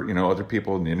for other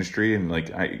people in the industry, and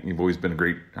you've always been a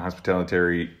great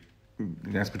hospitalitarian,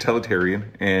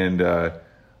 and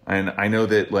I know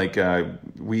that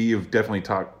we have definitely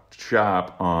talked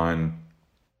shop on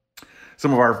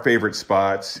some of our favorite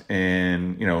spots,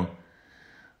 and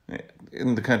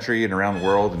in the country and around the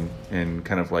world, and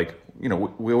kind of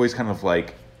we always kind of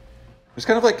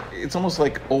it's almost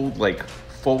like old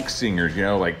folk singers,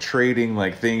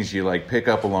 trading things you pick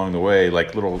up along the way,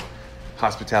 little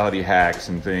hospitality hacks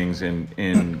and things, and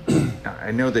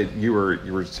I know that you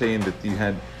were saying that you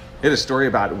had a story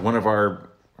about one of our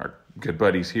good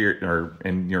buddies here or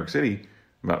in New York City,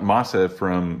 about Masa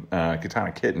from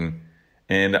Katana Kitten,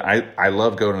 and I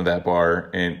love going to that bar,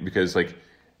 and because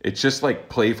it's just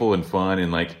playful and fun,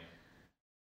 and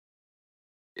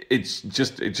it's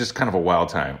just kind of a wild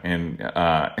time. And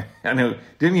I know,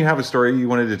 didn't you have a story you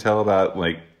wanted to tell about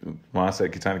Masa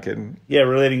at Katana Kitten? Yeah,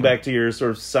 relating back to your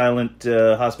sort of silent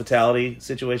hospitality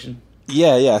situation.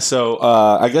 Yeah. So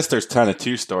I guess there's kind of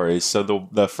two stories. So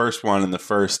the first one, and the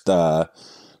first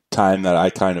time that I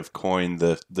kind of coined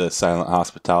the silent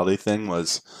hospitality thing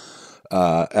was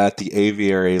at the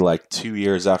Aviary, 2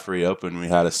 years after we opened. We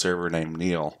had a server named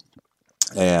Neil,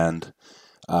 and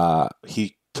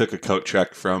he took a coat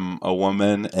check from a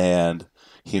woman, and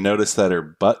he noticed that her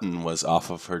button was off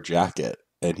of her jacket,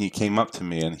 and he came up to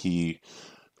me and he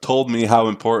told me how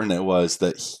important it was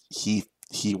that he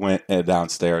went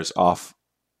downstairs out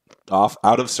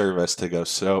of service to go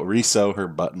re-sew her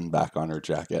button back on her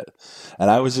jacket. And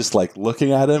I was just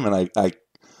looking at him, and I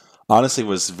honestly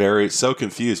was so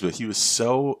confused, but he was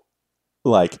so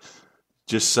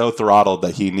just so throttled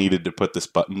that he needed to put this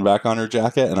button back on her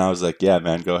jacket. And I was like, yeah,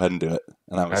 man, go ahead and do it.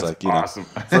 And I was awesome.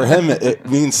 For him, it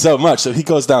means so much. So he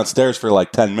goes downstairs for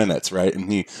 10 minutes, right?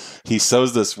 And he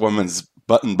sews this woman's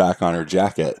button back on her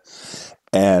jacket.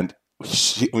 And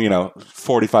she,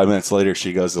 45 minutes later,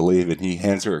 she goes to leave and he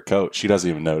hands her coat. She doesn't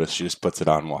even notice. She just puts it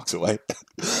on and walks away.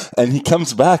 And he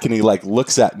comes back and he like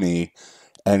looks at me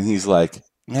and he's like,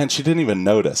 man, she didn't even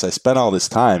notice. I spent all this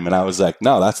time. And I was like,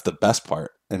 no, that's the best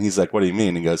part. And he's like, what do you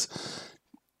mean? He goes,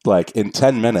 like in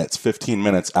 10 minutes, 15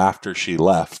 minutes after she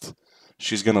left,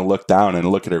 she's going to look down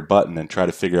and look at her button and try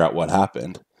to figure out what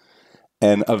happened.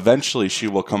 And eventually she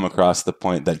will come across the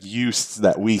point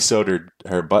that we sewed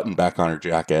her button back on her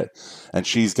jacket, and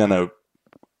she's going to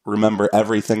remember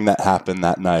everything that happened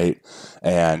that night,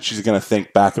 and she's going to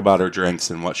think back about her drinks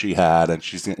and what she had, and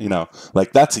she's,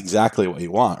 like that's exactly what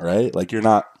you want, right? Like you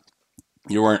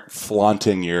weren't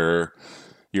flaunting your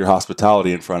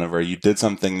hospitality in front of her. You did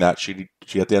something that she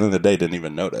at the end of the day didn't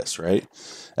even notice, right?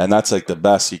 And that's like the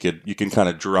best. You can kind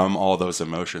of drum all those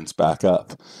emotions back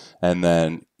up. And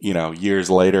then, years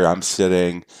later, I'm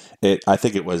sitting, I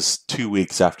think it was 2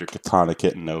 weeks after Katana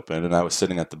Kitten opened, and I was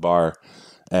sitting at the bar,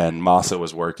 and Masa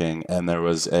was working, and there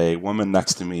was a woman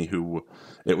next to me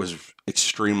it was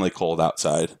extremely cold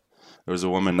outside. There was a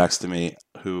woman next to me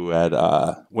who had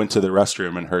went to the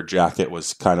restroom, and her jacket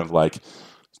was kind of like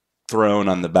thrown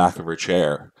on the back of her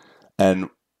chair. And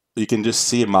you can just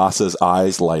see Masa's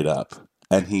eyes light up,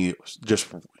 and he just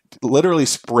literally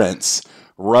sprints,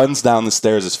 runs down the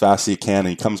stairs as fast as he can, and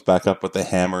he comes back up with a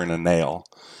hammer and a nail,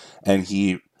 and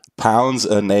he pounds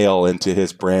a nail into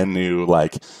his brand new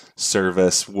like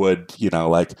service wood,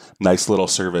 like nice little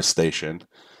service station.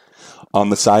 On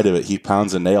the side of it, he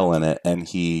pounds a nail in it, and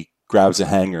he grabs a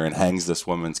hanger and hangs this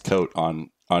woman's coat on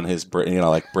his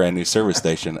like brand new service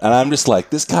station. And I'm just like,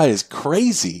 this guy is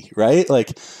crazy, right?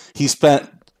 Like he spent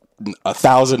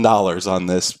 $1,000 on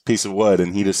this piece of wood,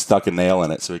 and he just stuck a nail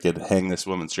in it so he could hang this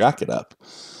woman's jacket up.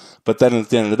 But then at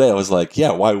the end of the day, I was like,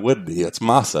 yeah, why wouldn't he? It's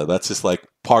Masa. That's just like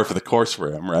par for the course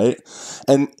for him, right?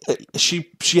 And she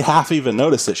half even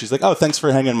noticed it. She's like, oh, thanks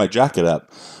for hanging my jacket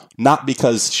up. Not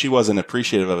because she wasn't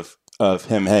appreciative of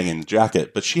him hanging the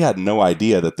jacket, but she had no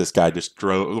idea that this guy just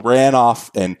ran off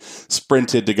and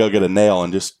sprinted to go get a nail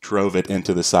and just drove it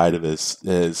into the side of his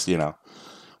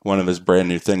one of his brand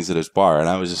new things at his bar. And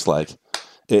I was just like,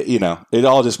 it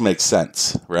all just makes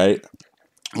sense, right?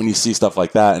 When you see stuff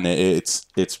like that, and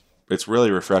it's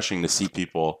really refreshing to see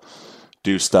people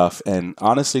do stuff and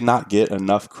honestly not get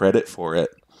enough credit for it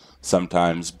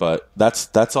sometimes. But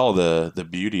that's all the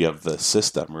beauty of the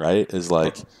system, right? Is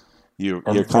like you're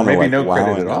kind of maybe like no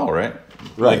credit at wowing all, them. right?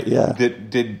 Right. Like, yeah.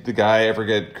 Did the guy ever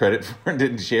get credit for it?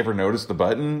 Did she ever notice the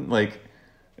button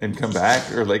and come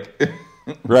back or like?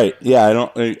 Right. Yeah.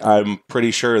 I'm pretty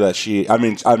sure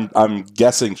that I'm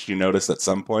guessing she noticed at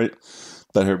some point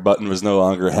that her button was no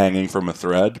longer hanging from a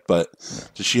thread, but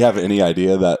does she have any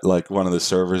idea that like one of the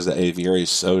servers at Aviary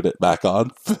sewed it back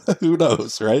on? Who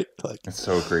knows, right? Like it's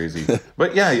so crazy.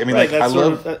 But yeah, I mean, right, like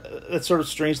that's sort of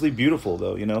strangely beautiful,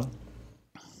 though.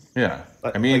 Yeah.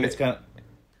 I mean, it's kind of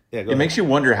it makes you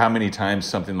wonder how many times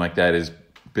something like that has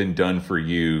been done for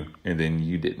you and then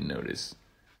you didn't notice.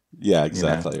 Yeah,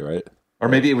 exactly, right. Or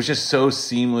maybe it was just so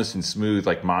seamless and smooth,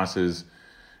 like Moss's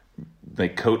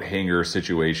like coat hanger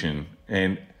situation.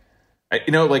 And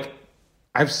like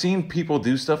I've seen people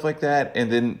do stuff like that,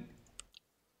 and then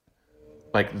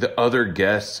like the other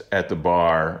guests at the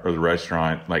bar or the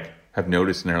restaurant like have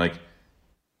noticed, and they're like,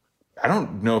 I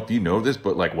don't know if you know this,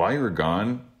 but like while you were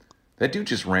gone, that dude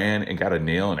just ran and got a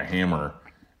nail and a hammer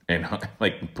and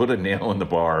like put a nail in the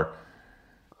bar.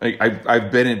 Like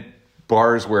I've been in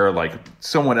bars where like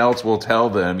someone else will tell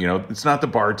them, it's not the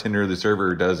bartender, the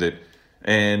server who does it,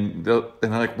 and they're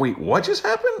like, wait, what just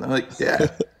happened? I'm like, yeah.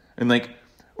 And like,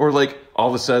 or like all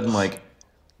of a sudden, like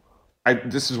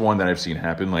this is one that I've seen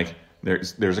happen. Like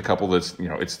there's a couple that's,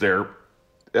 it's their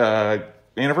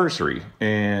anniversary,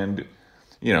 and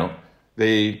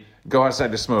they go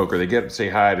outside to smoke, or they say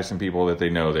hi to some people that they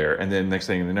know there, and then next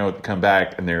thing they know, they come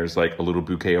back and there's like a little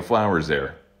bouquet of flowers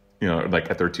there,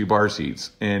 like at their 2 bar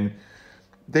seats. And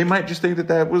they might just think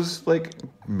that was like,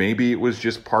 maybe it was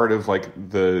just part of like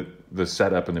the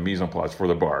setup and the mise en place for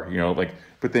the bar, like,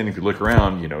 but then if you look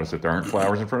around, you notice that there aren't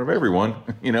flowers in front of everyone,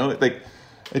 like,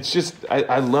 it's just,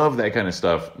 I love that kind of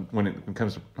stuff when it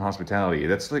comes to hospitality.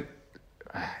 That's like,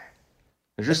 I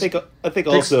think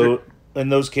also in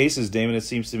those cases, Damon, it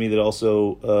seems to me that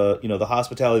also, the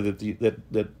hospitality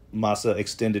that Masa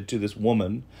extended to this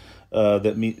woman,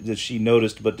 that she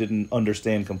noticed but didn't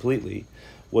understand completely,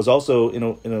 was also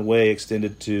in a way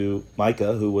extended to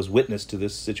Micah, who was witness to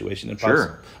this situation, and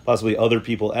possibly other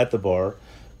people at the bar.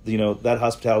 That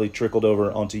hospitality trickled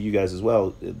over onto you guys as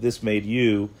well. This made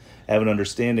you have an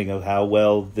understanding of how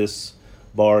well this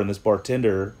bar and this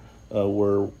bartender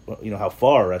how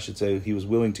far, I should say, he was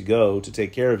willing to go to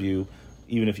take care of you,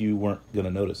 even if you weren't going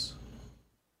to notice.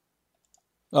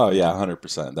 Oh yeah,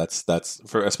 100%. That's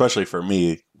for, especially for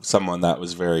me, someone that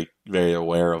was very, very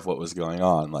aware of what was going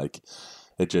on. Like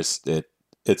it's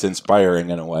inspiring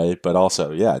in a way, but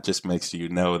also, yeah, it just makes you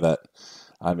know that,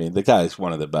 I mean, the guy's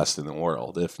one of the best in the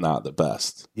world, if not the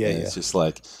best. Yeah, and it's just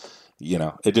like,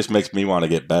 it just makes me want to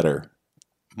get better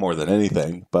more than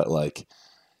anything. But like,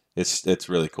 it's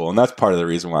really cool, and that's part of the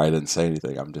reason why I didn't say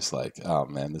anything. I'm just like, oh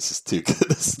man, this is too good.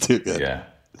 This is too good. Yeah,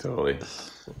 totally.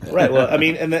 Right. Well, I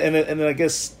mean, and then I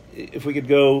guess if we could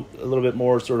go a little bit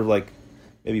more sort of like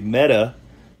maybe meta,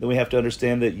 then we have to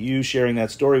understand that you sharing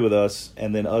that story with us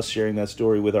and then us sharing that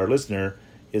story with our listener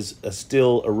is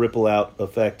still a ripple out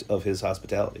effect of his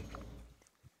hospitality.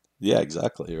 Yeah,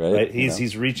 exactly. Right.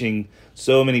 He's reaching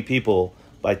so many people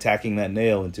by tacking that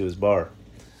nail into his bar,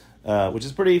 which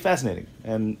is pretty fascinating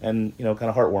and kind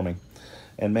of heartwarming.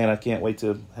 And man, I can't wait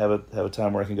to have a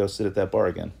time where I can go sit at that bar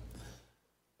again.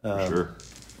 Sure.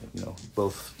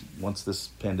 Both once this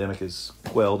pandemic is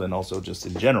quelled and also just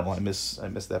in general, I miss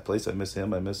that place. I miss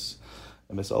him. I miss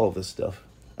all of this stuff.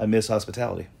 I miss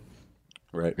hospitality.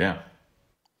 Right. Yeah.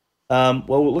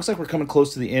 Well, it looks like we're coming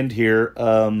close to the end here.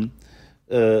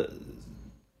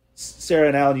 Sarah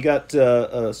and Alan, you got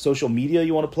social media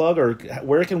you want to plug, or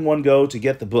where can one go to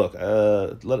get the book?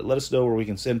 Let us know where we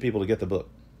can send people to get the book.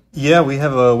 Yeah, we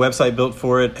have a website built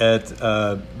for it at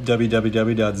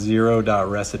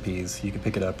www.zero.recipes. You can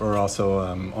pick it up, or also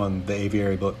on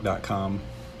theaviarybook.com.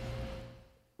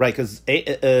 Right, because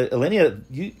Alinea,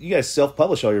 you guys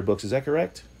self-publish all your books, is that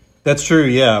correct? That's true,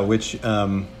 yeah, which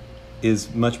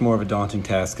is much more of a daunting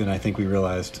task than I think we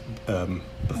realized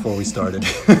before we started.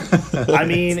 I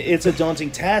mean, it's a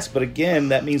daunting task, but again,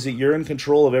 that means that you're in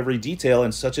control of every detail,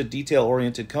 and such a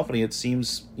detail-oriented company, it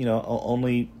seems,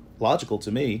 only logical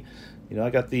to me. I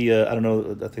got the I don't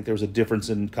know, I think there was a difference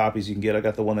in copies you can get. I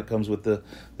got the one that comes with the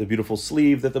beautiful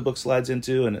sleeve that the book slides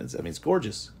into, and it's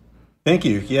gorgeous. Thank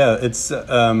you. Yeah, it's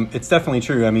definitely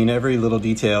true. I mean, every little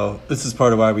detail. This is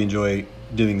part of why we enjoy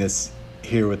doing this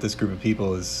here with this group of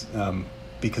people, is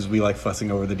because we like fussing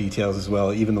over the details as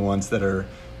well, even the ones that are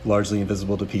largely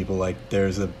invisible to people. Like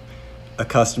there's a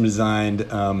custom designed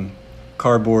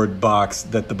cardboard box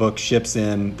that the book ships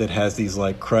in that has these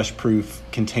like crush proof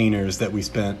containers that we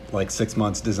spent like 6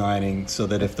 months designing, so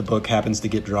that if the book happens to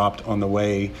get dropped on the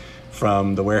way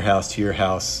from the warehouse to your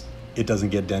house, it doesn't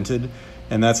get dented.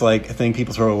 And that's like a thing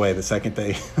people throw away the second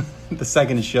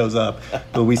it shows up.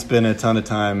 But we spend a ton of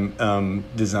time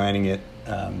designing it.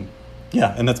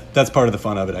 Yeah, and that's part of the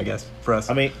fun of it, I guess, for us.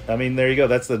 I mean, there you go.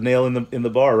 That's the nail in the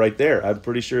bar right there. I'm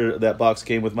pretty sure that box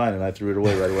came with mine, and I threw it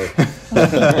away right away.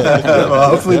 Well,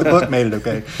 hopefully the book made it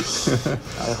okay.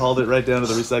 I hauled it right down to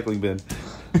the recycling bin.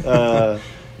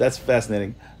 That's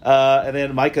fascinating. And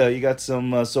then, Micah, you got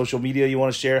some social media you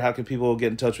want to share? How can people get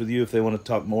in touch with you if they want to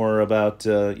talk more about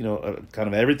kind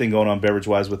of everything going on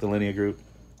beverage-wise with the Alinea Group?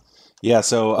 Yeah,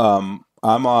 so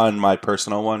I'm on my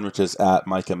personal one, which is at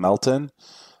Micah Melton.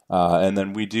 And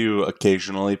then we do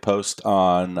occasionally post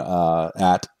on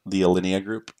at the Alinea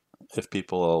Group if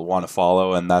people want to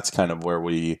follow, and that's kind of where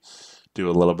we do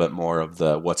a little bit more of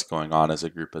the what's going on as a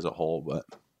group as a whole. But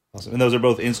awesome. And those are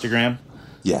both Instagram?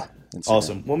 Yeah. Instagram.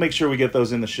 Awesome. We'll make sure we get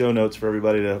those in the show notes for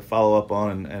everybody to follow up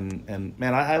on. And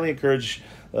man, I highly encourage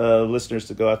listeners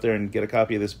to go out there and get a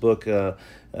copy of this book.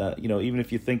 Even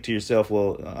if you think to yourself,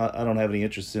 well, I don't have any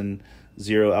interest in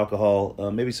zero alcohol.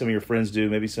 Maybe some of your friends do.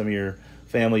 Maybe some of your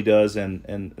family does.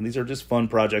 And these are just fun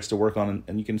projects to work on.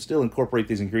 And you can still incorporate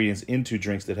these ingredients into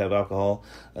drinks that have alcohol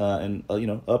and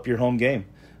up your home game.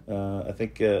 I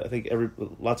think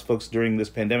lots of folks during this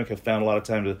pandemic have found a lot of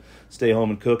time to stay home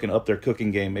and cook and up their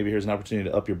cooking game. Maybe here's an opportunity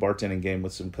to up your bartending game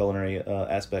with some culinary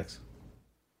aspects.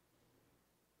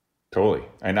 Totally.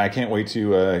 And I can't wait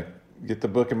to get the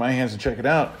book in my hands and check it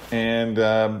out.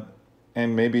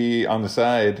 And maybe on the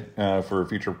side for a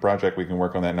future project, we can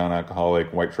work on that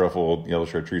non-alcoholic white truffle yellow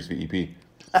chartreuse VEP.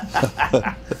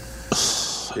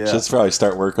 Yeah. Should probably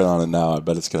start working on it now. I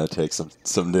bet it's going to take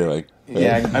some doing.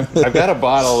 Yeah, I've got a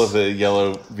bottle of the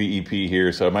yellow VEP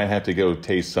here, so I might have to go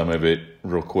taste some of it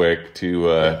real quick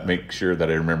to make sure that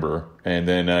I remember, and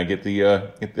then get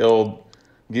the old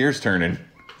gears turning.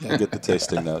 Yeah, get the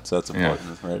tasting notes. That's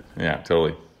important, right? Yeah,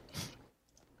 totally.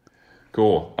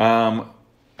 Cool.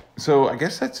 So I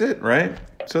guess that's it, right?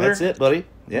 So that's it, buddy.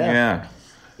 Yeah.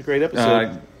 A great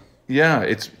episode.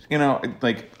 It's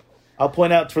I'll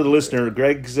point out for the listener,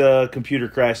 Greg's computer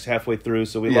crashed halfway through,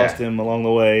 so we lost him along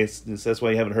the way. That's why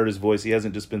you haven't heard his voice. He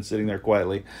hasn't just been sitting there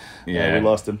quietly. Yeah, we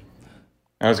lost him.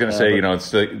 I was going to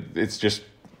say, it's just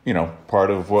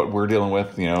part of what we're dealing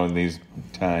with, in these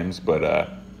times. But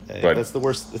Hey, But if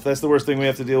that's the worst thing we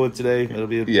have to deal with today, it'll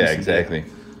be exactly.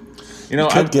 You know,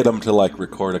 I could get him to like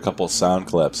record a couple sound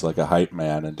clips, like a hype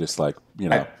man, and just like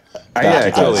back yeah,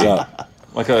 you guys totally. up.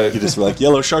 Like a You just be like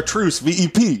yellow chartreuse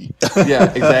VEP.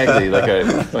 yeah, exactly.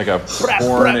 Like a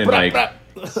porn and like.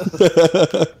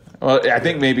 Well, I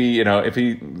think maybe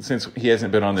if since he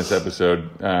hasn't been on this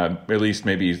episode, at least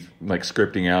maybe he's like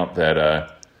scripting out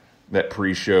that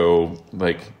pre-show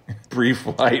like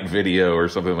pre-flight video or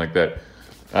something like that.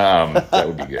 That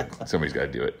would be good. Somebody's got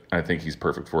to do it. I think he's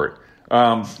perfect for it.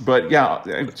 But yeah,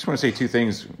 I just want to say two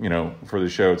things, for the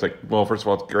show. It's like, well, first of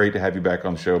all, it's great to have you back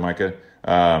on the show, Micah.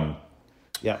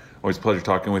 Yeah. Always a pleasure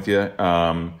talking with you.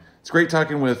 It's great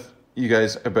talking with you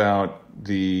guys about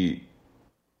the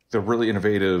really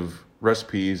innovative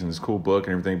recipes and this cool book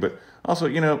and everything. But also,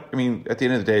 at the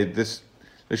end of the day,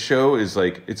 the show is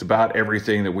like, it's about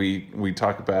everything that we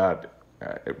talk about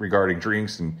regarding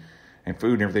drinks and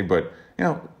food and everything. But,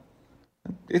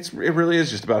 it really is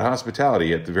just about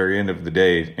hospitality at the very end of the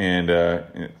day. And,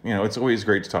 it's always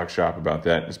great to talk shop about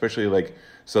that, especially like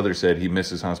Souther said, he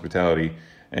misses hospitality.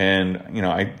 And,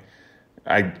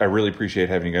 I really appreciate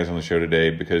having you guys on the show today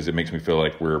because it makes me feel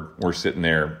like we're sitting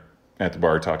there at the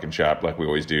bar talking shop like we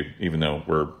always do, even though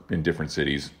we're in different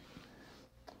cities.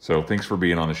 So thanks for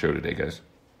being on the show today, guys.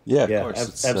 Yeah, of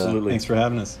course. Absolutely. Thanks for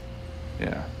having us.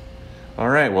 Yeah. All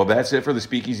right. Well, that's it for the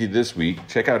Speakeasy this week.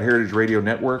 Check out Heritage Radio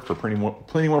Network for plenty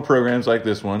more programs like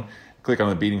this one. Click on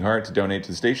the Beating Heart to donate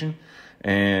to the station.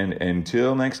 And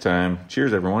until next time,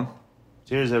 cheers, everyone.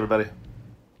 Cheers, everybody.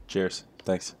 Cheers.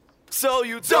 Thanks. So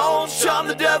you don't shun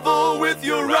the devil with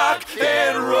your rock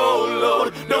and roll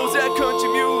load. Knows that country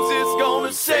music's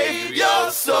gonna save your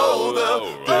soul. The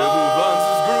devil runs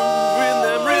his groove in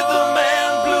them rhythm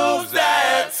and blues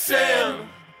that sing.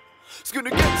 It's gonna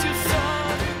get you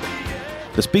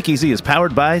some. The Speakeasy is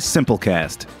powered by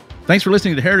Simplecast. Thanks for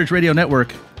listening to Heritage Radio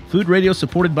Network, food radio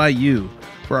supported by you.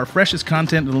 For our freshest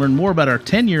content and to learn more about our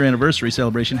 10-year anniversary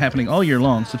celebration happening all year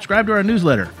long, subscribe to our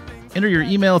newsletter. Enter your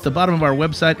email at the bottom of our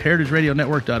website,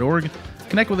 heritageradionetwork.org.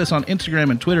 Connect with us on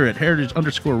Instagram and Twitter at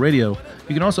heritage_radio.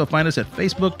 You can also find us at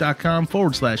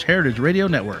facebook.com/Heritage Radio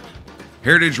Network.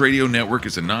 Heritage Radio Network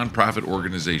is a nonprofit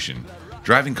organization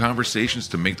driving conversations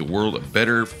to make the world a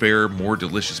better, fairer, more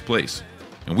delicious place.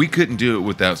 And we couldn't do it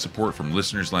without support from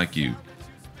listeners like you.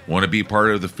 Want to be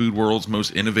part of the food world's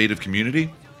most innovative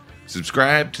community?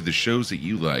 Subscribe to the shows that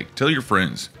you like. Tell your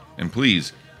friends. And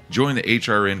please, join the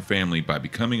HRN family by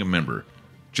becoming a member.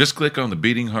 Just click on the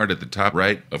beating heart at the top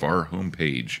right of our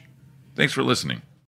homepage. Thanks for listening.